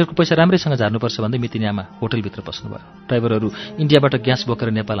मिलाइसकेँ। अब यिनीहरूको पैसा राम्रैसँग झार्नुपर्छ भन्दै मितिनी आमा होटलभित्र पस्नुभयो। ड्राइभरहरू इन्डियाबाट ग्यास बोकेर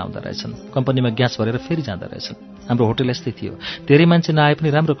नेपाल आउँदा रहेछन्। कम्पनीमा ग्यास भरेर फेरि जाँदा रहेछन्। हाम्रो होटल यस्तै थियो। धेरै मान्छे नआए पनि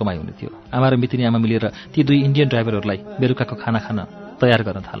राम्रो कमाइ हुने थियो। आमा र मितिनी आमा मिलेर ती 2 इन्डियन ड्राइभरहरूलाई बेलुकाको खाना खान तयार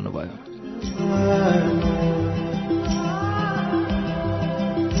गर्न थाल्नुभयो।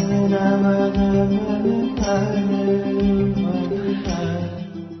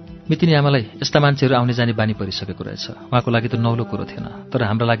 मितिनी आमालाई यस्ता मान्छेहरू आउने जाने बानी परिसकेको रहेछ। उहाँको लागि त नौलो कुरो थिएन। तर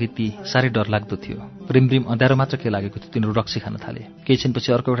हाम्रो लागि ती साह्रै डरलाग्दो थियो। रिमरिम अँध्यारो मात्र के लागेको थियो। तिनीहरू रक्सी खान थाले। केही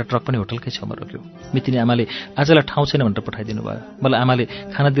छिनपछि अर्को एउटा ट्रक पनि होटलकै छेउमा रोक्यो। मितिनी आमाले आजलाई ठाउँ छैन भनेर पठाइदिनु भयो। मलाई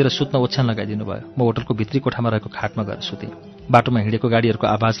आमाले खाना दिएर सुत्न ओछ्यान लगाइदिनु भयो। म होटलको भित्री कोठामा रहेको खाटमा गएर सुतेँ। बाटोमा हिँडेको गाडीहरूको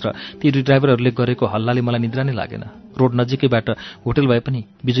आवाज र ती ड्राइभरहरूले गरेको हल्लाले मलाई निद्रा नै लागेन। रोड नजिकैबाट होटल भए पनि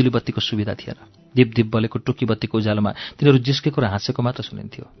बिजुली बत्तीको सुविधा थिएन। दिप दिप बलेको टुक्की बत्तीको उज्यालोमा तिनीहरू जिस्केको र हाँसेको मात्र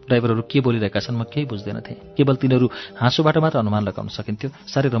सुनिन्थ्यो। ड्राइभरहरू के बोलिरहेका छन् म केही बुझ्दैनथेँ। केवल तिनीहरू हाँसोबाट मात्र अनुमान लगाउन सकिन्थ्यो।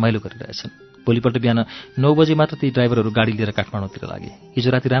 साह्रै रमाइलो गरिरहेछन्। भोलिपल्ट बिहान 9 बजे मात्र ती ड्राइभरहरू गाडी लिएर काठमाडौँतिर लागे। हिजो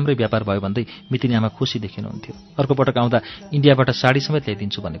राति राम्रै व्यापार भयो भन्दै मितिनी आमा खुसी देखिनुहुन्थ्यो। अर्को पटक आउँदा इन्डियाबाट साडी समेत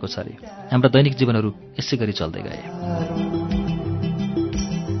ल्याइदिन्छु भनेको छ अरे। हाम्रा दैनिक जीवनहरू यसै गरी चल्दै गए।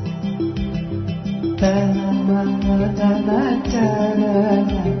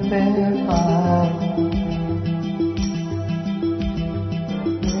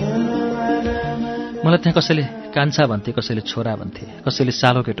 मलाई त्यहाँ कसैले कान्छा भन्थे, कसैले छोरा भन्थे, कसैले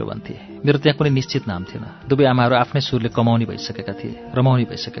सालो केटो भन्थे। मेरो त्यहाँ कुनै निश्चित नाम थिएन। दुवै आमाहरू आफ्नै सुरले कमाउने भइसकेका थिए, रमाउने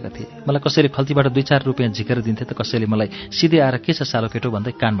भइसकेका थिए। मलाई कसैले खल्तीबाट 2-4 रुपियाँ झिकेर दिन्थे त कसैले मलाई सिधै आएर के छ सालो केटो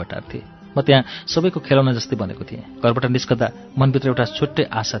भन्दै कान बटार्थे। म त्यहाँ सबैको खेलौना जस्तै बनेको थिएँ। घरबाट निस्कँदा मनभित्र एउटा छुट्टै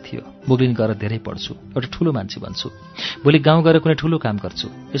आशा थियो। मुगलिन गएर धेरै पढ्छु, एउटा ठुलो मान्छे बन्छु, भोलि गाउँ गएर कुनै ठुलो काम गर्छु,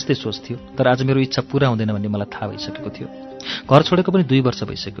 यस्तै सोच थियो। तर आज मेरो इच्छा पूरा हुँदैन भन्ने मलाई थाहा भइसकेको थियो। घर छोडेको पनि 2 वर्ष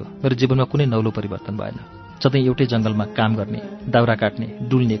भइसक्यो। मेरो जीवनमा कुनै नौलो परिवर्तन भएन। सधैँ एउटै जङ्गलमा काम गर्ने, दाउरा काट्ने,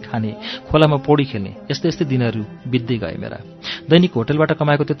 डुल्ने, खाने, खोलामा पौडी खेल्ने यस्तै यस्तै दिनहरू बित्दै गए मेरा। दैनिक होटलबाट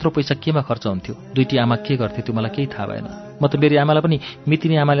कमाएको त्यत्रो पैसा केमा खर्च हुन्थ्यो? दुईटी आमा के गर्थे त्यो मलाई केही थाहा भएन। म त मेरी आमालाई पनि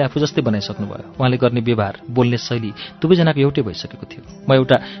मितिनी आमाले आफू जस्तै बनाइसक्नु भयो। उहाँले गर्ने व्यवहार, बोल्ने शैली दुवैजनाको एउटै भइसकेको थियो। म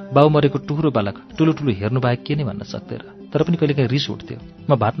एउटा बाउ मरेको टुहुरो बालक ठुलो ठुलो हेर्नु बाहेक के नै भन्न सक्दैन। तर पनि कहिलेकाहीँ रिस उठ्थ्यो।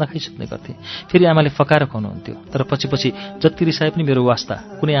 म भात नखाइ सुत्ने गर्थेँ। फेरि आमाले फकाएर खुवाउनुहुन्थ्यो। तर पछि पछि जति रिसाए पनि मेरो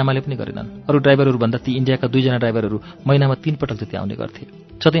वास्ता कुनै आमाले पनि गरेनन्। अरू ड्राइभरहरूभन्दा ती इन्डियाका 2 जना ड्राइभरहरू महिनामा 3 पटक जति आउने गर्थे।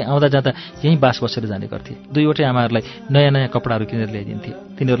 सधैँ आउँदा जाँदा यहीँ बास बसेर जाने गर्थे। 2वटै आमाहरूलाई नयाँ नयाँ कपडाहरू किनेर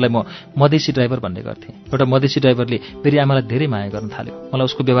ल्याइदिन्थे। तिनीहरूलाई म मधेसी ड्राइभर भन्ने गर्थेँ। एउटा मधेसी ड्राइभरले फेरि आमालाई धेरै माया गर्न थाल्यो। मलाई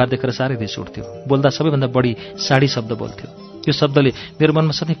उसको व्यवहार देखेर साह्रै रिस उठ्थ्यो। बोल्दा सबैभन्दा बढी साडी शब्द बोल्थ्यो। यो शब्दले मेरो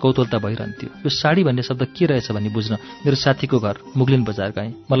मनमा सधैँ कौतूहलता भइरहन्थ्यो। यो साडी भन्ने शब्द के रहेछ भन्ने बुझ्न मेरो साथीको घर मुगलिन बजार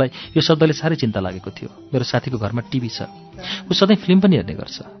गएँ। मलाई यो शब्दले साह्रै चिन्ता लागेको थियो। मेरो साथीको घरमा टिभी छ। ऊ सधैँ फिल्म पनि हेर्ने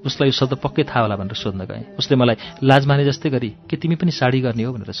गर्छ। उसलाई यो शब्द पक्कै थाहा होला भनेर सोध्न गएँ। उसले मलाई लाज माने जस्तै गरी के तिमी पनि साडी गर्ने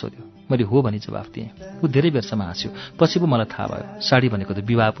हो भनेर सोध्यो। मैले हो भनी जवाफ दिएँ। ऊ धेरै बेरसम्म हाँस्यो। पछि पो मलाई थाहा भयो साडी भनेको त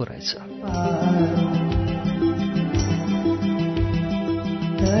विवाह पो रहेछ।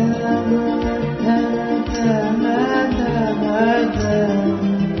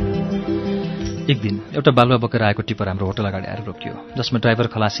 एक दिन एउटा बालुवा बोकेर आएको टिपर हाम्रो होटल अगाडि आएर रोकियो, जसमा ड्राइभर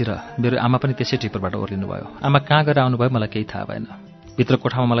खलासी र मेरो आमा पनि त्यसै टिपरबाट ओर्लिनु भयो। आमा कहाँ गएर आउनुभयो मलाई केही थाहा भएन। भित्र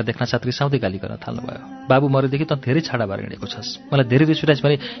कोठामा मलाई देख्न साथ रिसाउँदै गाली गर्न थाल्नुभयो। बाबु मरेदेखि त धेरै छाडा भएर हिँडेको छस्। मलाई धेरै रिस उठाइस्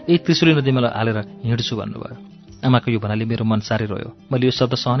भने यही त्रिशुली नदीमा हालेर हिँड्छु भन्नुभयो। आमाको यो भनाइले मेरो मन साह्रै रोयो। मैले यो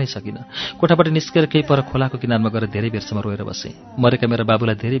शब्द सहनै सकिनँ। कोठाबाट निस्केर केही पर खोलाको किनारमा गएर धेरै बेरसम्म रोएर बसेँ। मरेका मेरा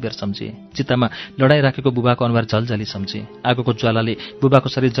बाबुलाई धेरै बेर सम्झेँ। चितामा लडाइराखेको बुबाको अनुहार झलझली सम्झेँ। आगोको ज्वालाले बुबाको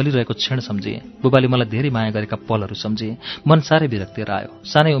शरीर जलिरहेको क्षण सम्झेँ। बुबाले मलाई धेरै माया गरेका पलहरू सम्झेँ। मन साह्रै विरक्तिएर आयो।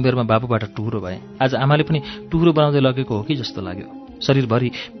 सानै उमेरमा बाबुबाट टुहुरो भएँ। आज आमाले पनि टुहुरो बनाउँदै लगेको हो कि जस्तो लाग्यो।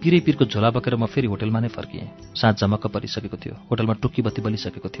 शरीरभरि पिरै पिरको झोला बोकेर म फेरि होटलमा नै फर्किएँ। साँझ झमक्क परिसकेको थियो। होटलमा टुक्की बत्ती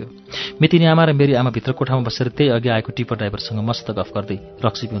बलिसकेको थियो। मितिनी आमा र मेरी आमा भित्र कोठामा बसेर त्यही अघि आएको टिपर ड्राइभरसँग मस्त गफ गर्दै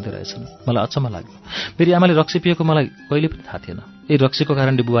रक्सी पिउँदै रहेछन्। मलाई अचम्म लाग्यो। मेरी आमाले रक्सी पिएको मलाई कहिले पनि थाहा थिएन। यही रक्सीको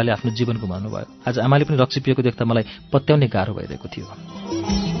कारणले बुबाले आफ्नो जीवन गुमाउनु भयो। आज आमाले पनि रक्सी पिएको देख्दा मलाई पत्याउने गाह्रो भइरहेको थियो।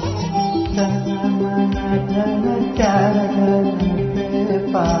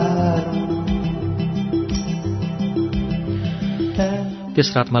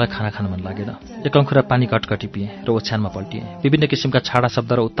 त्यस रात मलाई खाना खान मन लागेन। एक अंखुरा पानी कटकटी पिएँ र ओछ्यानमा पल्टिएँ। विभिन्न किसिमका छाडा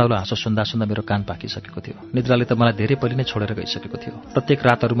शब्द र उत्ताउलो हाँसो सुन्दा सुन्दा मेरो कान पाकिसकेको थियो। निद्राले त मलाई धेरै पहिले नै छोडेर गइसकेको थियो। प्रत्येक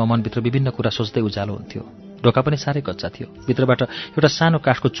रातहरूमा मनभित्र विभिन्न कुरा सोच्दै उज्यालो हुन्थ्यो। ढोका पनि साह्रै कच्चा थियो। भित्रबाट एउटा सानो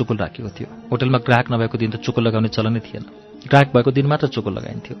काठको चुकुल राखेको थियो। होटलमा ग्राहक नभएको दिन त चुकुल लगाउने चलनै थिएन। ग्राहक भएको दिन मात्र चुकुल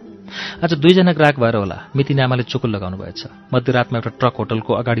लगाइन्थ्यो। आज 2 जना ग्राहक भएर होला मितिनी आमाले चुकुल लगाउनु भएछ। मध्यरातमा एउटा ट्रक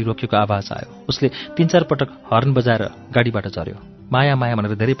होटलको अगाडि रोकिएको आवाज आयो। उसले 3-4 पटक हर्न बजाएर गाडीबाट झर्यो। माया माया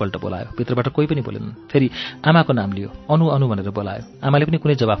भनेर धेरैपल्ट बोलायो। भित्रबाट कोही पनि बोलेनन्। फेरि आमाको नाम लियो। अनु अनु भनेर बोलायो। आमाले पनि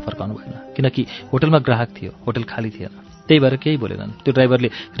कुनै जवाफ फर्काउनु भएन, किनकि होटलमा ग्राहक थियो, होटल खाली थिएन। त्यही भएर केही बोलेनन्। त्यो ड्राइभरले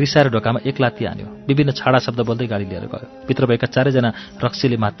रिसाएर ढोकामा एक लात्ती हान्यो। विभिन्न छाडा शब्द बोल्दै गाडी लिएर गयो। भित्र भएका 4 जना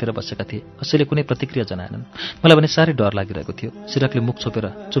रक्सीले मात्तेर बसेका थिए। कसैले कुनै प्रतिक्रिया जनाएनन्। मलाई भने साह्रै डर लागिरहेको थियो। सिरकले मुख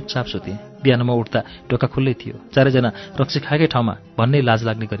छोपेर चुपचाप सुतेँ। बिहान म उठ्दा ढोका खुल्लै थियो। 4 जना रक्सी खाएकै ठाउँमा भन्नै लाज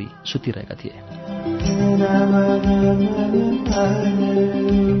लाग्ने गरी सुतिरहेका थिए।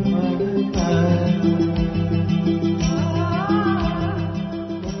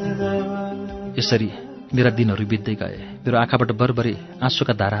 यसरी मेरा दिनहरू बित्दै गए। मेरो आँखाबाट बरबरी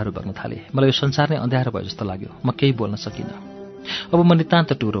आँसुका धाराहरू बग्न थाले। मलाई यो संसार नै अँध्यारो भयो जस्तो लाग्यो। म केही बोल्न सकिनँ। अब म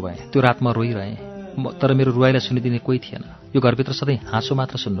नितान्त टुहुरो भएँ। त्यो रात म रोइरहेँ। तर मेरो रुवाईलाई सुनिदिने कोही थिएन। यो घरभित्र सधैँ हाँसो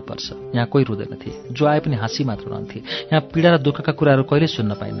मात्र सुन्नुपर्छ। यहाँ कोही रुँदैनथे, जो आए पनि हाँसी मात्र रहन्थे। यहाँ पीडा र दुःखका कुराहरू कहिल्यै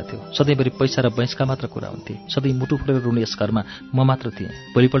सुन्न पाइन्नथ्यो। सधैँभरि पैसा र बैंसका मात्र कुरा हुन्थे। सधैँ मुटु फुलेर रुने यस घरमा म मात्र थिएँ।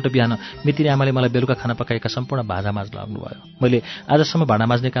 भोलिपल्ट बिहान मितिनी आमाले मलाई बेलुका खाना पकाएका सम्पूर्ण भाँडा माझ लाग्नुभयो। मैले आजसम्म भाँडा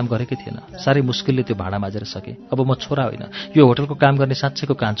माझ्ने काम गरेकै थिएन। साह्रै मुस्किलले त्यो भाँडा माझेर सकेँ। अब म छोरा होइन, यो होटलको काम गर्ने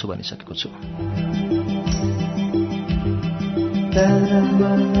साँच्चैको कान्छो बनिसकेको छु।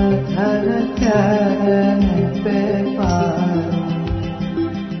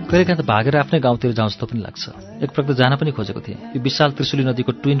 कहिलेकाहीँ त भागेर आफ्नै गाउँतिर जाउँ जस्तो पनि लाग्छ। एकपल्ट त जान पनि खोजेको थिएँ। यो विशाल त्रिशुली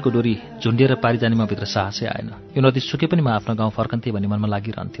नदीको ट्विनको डोरी झुन्डिएर पारी जाने म भित्र साहसै आएन। यो नदी सुके पनि म आफ्नो गाउँ फर्कन्थेँ भन्ने मनमा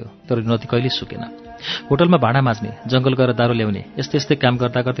लागिरहन्थ्यो। तर यो नदी कहिल्यै सुकेन। होटलमा भाँडा माझ्ने, जङ्गल गएर दारू ल्याउने, यस्तै यस्तै काम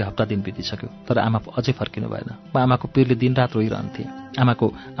गर्दा गर्दै हप्ता दिन बितिसक्यो। तर आमा अझै फर्किनु भएन। म आमाको पिरले दिनरात रोइरहन्थेँ। आमाको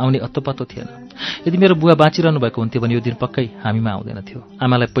आउने अत्तो-पत्तो थिएन। यदि मेरो बुवा बाँचिरहनु भएको हुन्थ्यो भने यो दिन पक्कै हामीमा आउँदैन थियो।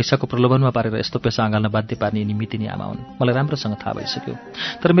 आमालाई पैसाको प्रलोभनमा पारेर यस्तो पेसा अँगाल्न बाध्य पार्ने यिनी मितिनी आमा हुन्, मलाई राम्रोसँग थाहा भइसक्यो।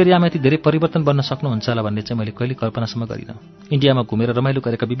 तर मेरो आमा यति धेरै परिवर्तन बन्न सक्नुहुन्छ होला भन्ने चाहिँ मैले कहिले कल्पनासम्म गरिनँ। इन्डियामा घुमेर रमाइलो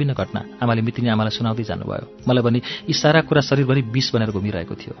गरेका विभिन्न घटना आमाले मितिनी आमालाई सुनाउँदै जानुभयो। मलाई भने यी सारा कुरा शरीरभरि विष बनेर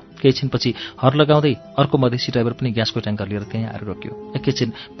घुमिरहेको थियो। केही छिनपछि हर लगाउँदै अर्को मधेसी ड्राइभर पनि ग्यासको ट्याङ्कर लिएर त्यहीँ आएर रोक्यो।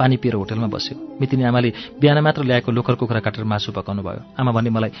 एकैछिन पानी पिएर होटलमा बस्यो। मितिनी आमाले बिहान मात्र ल्याएको लोकल कुखुरा काटेर मासु पकाउनु भयो। आमा भने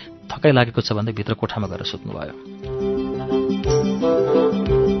मलाई थकाइ लागेको छ भन्दै भित्र कोठामा गएर सुत्नुभयो।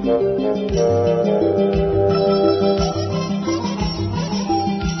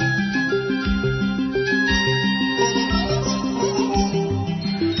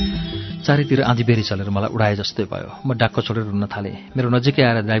 चारैतिर आँधीबेरी चलेर मलाई उडाए जस्तै भयो। म डाक्को छोडेर रुन थालेँ। मेरो नजिकै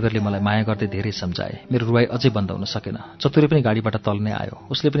आएर ड्राइभरले मलाई माया गर्दै धेरै सम्झाए। मेरो रुवाई अझै बन्द हुन सकेन। चतुरे पनि गाडीबाट तल्नै आयो।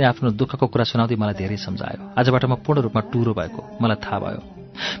 उसले पनि आफ्नो दुःखको कुरा सुनाउँदै मलाई धेरै सम्झायो। आजबाट म पूर्ण रूपमा टुरो भएको मलाई थाहा भयो।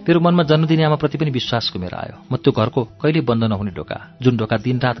 मेरो मनमा जन्मदिने आमाप्रति पनि विश्वास घुमेर आयो। म त्यो घरको कहिल्यै बन्द नहुने ढोका, जुन ढोका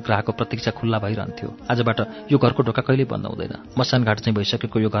दिनरात ग्राहकको प्रतीक्षा खुल्ला भइरहन्थ्यो, आजबाट यो घरको ढोका कहिल्यै बन्द हुँदैन। मसानघाट चाहिँ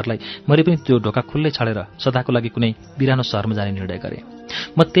भइसकेको यो घरलाई मैले पनि त्यो ढोका खुल्लै छाडेर सदाको लागि कुनै बिरानो सहरमा जाने निर्णय गरेँ।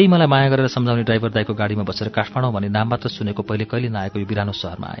 म त्यही मलाई माया गरेर सम्झाउने ड्राइभर दाइको गाडीमा बसेर काठमाडौँ भन्ने नाम मात्र सुनेको पहिले कहिले नआएको यो बिरानो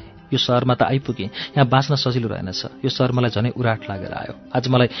सहरमा आएँ। यो सहरमा त आइपुगेँ। यहाँ बाँच्न सजिलो रहेनछ। यो सहर मलाई झनै उराट लागेर आयो। आज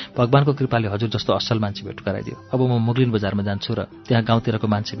मलाई भगवानको कृपाले हजुर जस्तो असल मान्छे भेट गराइदियो। अब म मुगलिन बजारमा जान्छु र त्यहाँ गाउँतिरको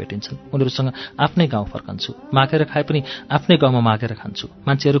मान्छे भेटिन्छन्। उनीहरूसँग आफ्नै गाउँ फर्कन्छु। मागेर खाए पनि आफ्नै गाउँमा मागेर खान्छु।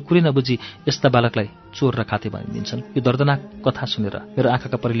 मान्छेहरू कुरै नबुझी यस्ता बालकलाई चोर र खाते भनिदिन्छन्। यो दर्दनाक कथा सुनेर मेरो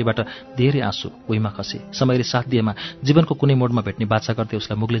आँखाका परिलीबाट धेरै आँसु भुइँमा खसे। समयले साथ दिएमा जीवनको कुनै मोडमा भेट्ने बाचा गर्दै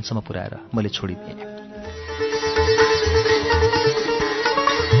उसलाई मुगलिनसम्म पुर्याएर मैले छोडिदिएँ।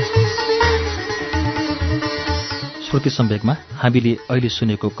 श्रुति सम्वेगमा हामीले अहिले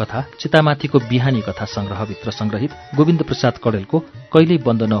सुनेको कथा चितामाथिको बिहानी कथा संग्रहभित्र संग्रहित गोविन्द प्रसाद कडेलको कहिल्यै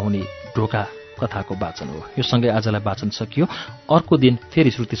बन्द नहुने ढोका कथाको वाचन हो। यो सँगै आजलाई वाचन सकियो। अर्को दिन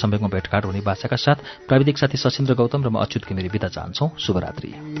फेरि श्रुति सम्वेगमा भेटघाट हुने बाचाका साथ प्राविधिक साथी सशिन्द्र गौतम र म अच्युत घिमिरे बिदा चाहन्छौँ।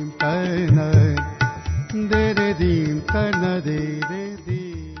 शुभरात्रि।